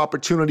of this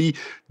opportunity.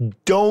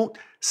 Don't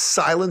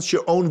silence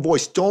your own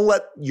voice. Don't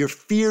let your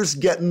fears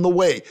get in the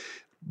way.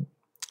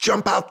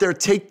 Jump out there,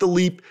 take the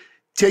leap,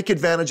 take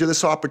advantage of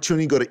this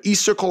opportunity. Go to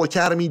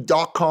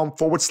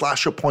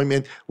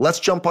ecircleacademy.com/appointment. Let's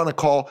jump on a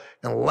call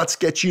and let's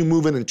get you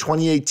moving in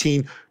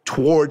 2018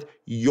 toward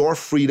your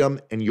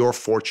freedom and your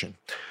fortune.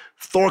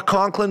 Thor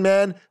Conklin,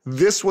 man,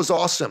 this was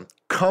awesome.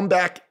 Come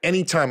back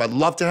anytime. I'd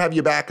love to have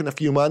you back in a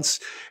few months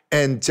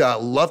and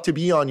love to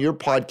be on your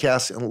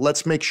podcast. And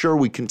let's make sure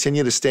we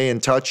continue to stay in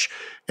touch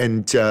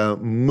and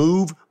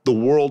move the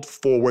world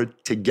forward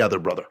together,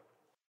 brother.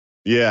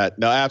 Yeah,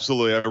 no,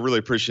 absolutely. I really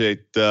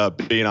appreciate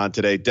being on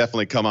today.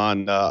 Definitely come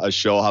on a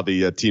show. I'll have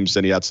the team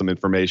send you out some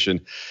information.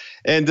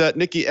 And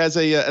Nikki, as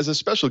a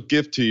special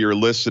gift to your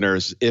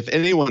listeners, if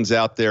anyone's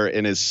out there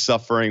and is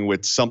suffering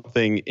with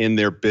something in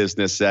their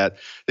business that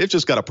they've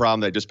just got a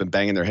problem, they've just been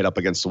banging their head up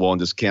against the wall and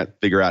just can't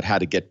figure out how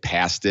to get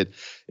past it,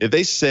 if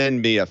they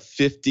send me a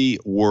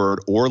 50-word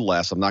or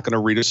less, I'm not going to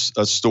read a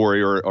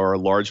story or a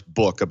large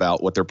book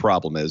about what their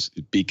problem is.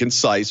 Be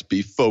concise,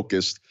 be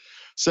focused.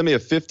 Send me a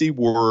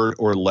 50-word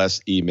or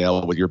less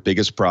email with your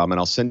biggest problem, and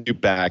I'll send you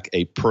back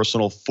a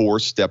personal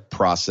 4-step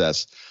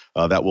process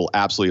that will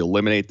absolutely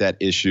eliminate that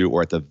issue,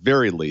 or at the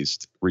very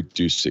least,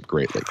 reduce it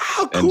greatly.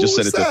 How cool and just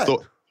send is it that? to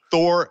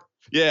Thor.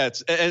 Yeah,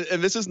 and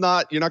this is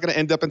not, you're not going to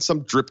end up in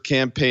some drip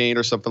campaign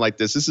or something like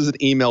this. This is an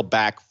email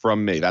back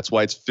from me. That's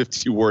why it's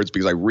 50 words,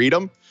 because I read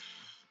them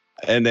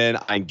and then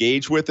I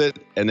engage with it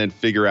and then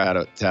figure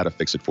out how to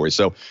fix it for you.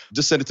 So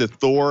just send it to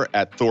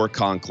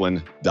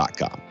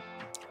Thor@thorconklin.com.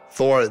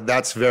 Thor,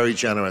 that's very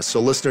generous. So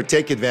listener,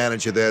 take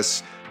advantage of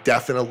this.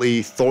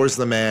 Definitely, Thor's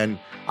the man.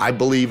 I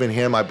believe in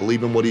him. I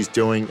believe in what he's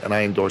doing, and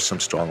I endorse him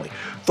strongly.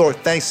 Thor,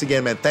 thanks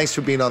again, man. Thanks for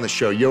being on the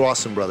show. You're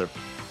awesome, brother.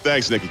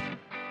 Thanks, Nikki.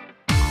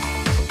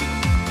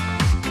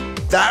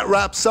 That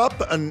wraps up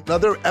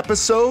another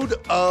episode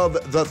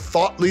of the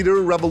Thought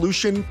Leader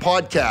Revolution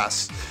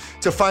podcast.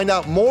 To find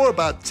out more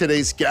about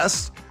today's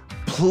guest,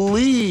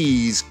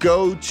 please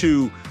go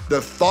to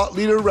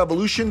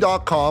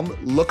thethoughtleaderrevolution.com,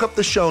 look up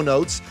the show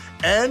notes,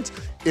 and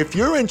if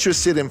you're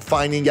interested in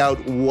finding out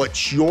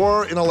what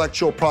your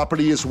intellectual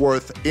property is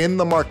worth in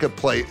the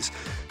marketplace,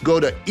 go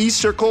to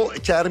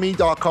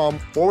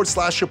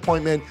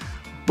ecircleacademy.com/appointment,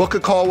 book a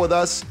call with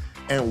us,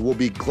 and we'll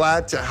be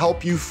glad to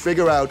help you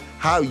figure out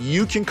how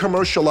you can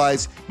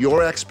commercialize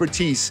your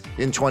expertise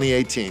in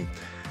 2018.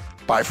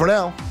 Bye for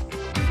now.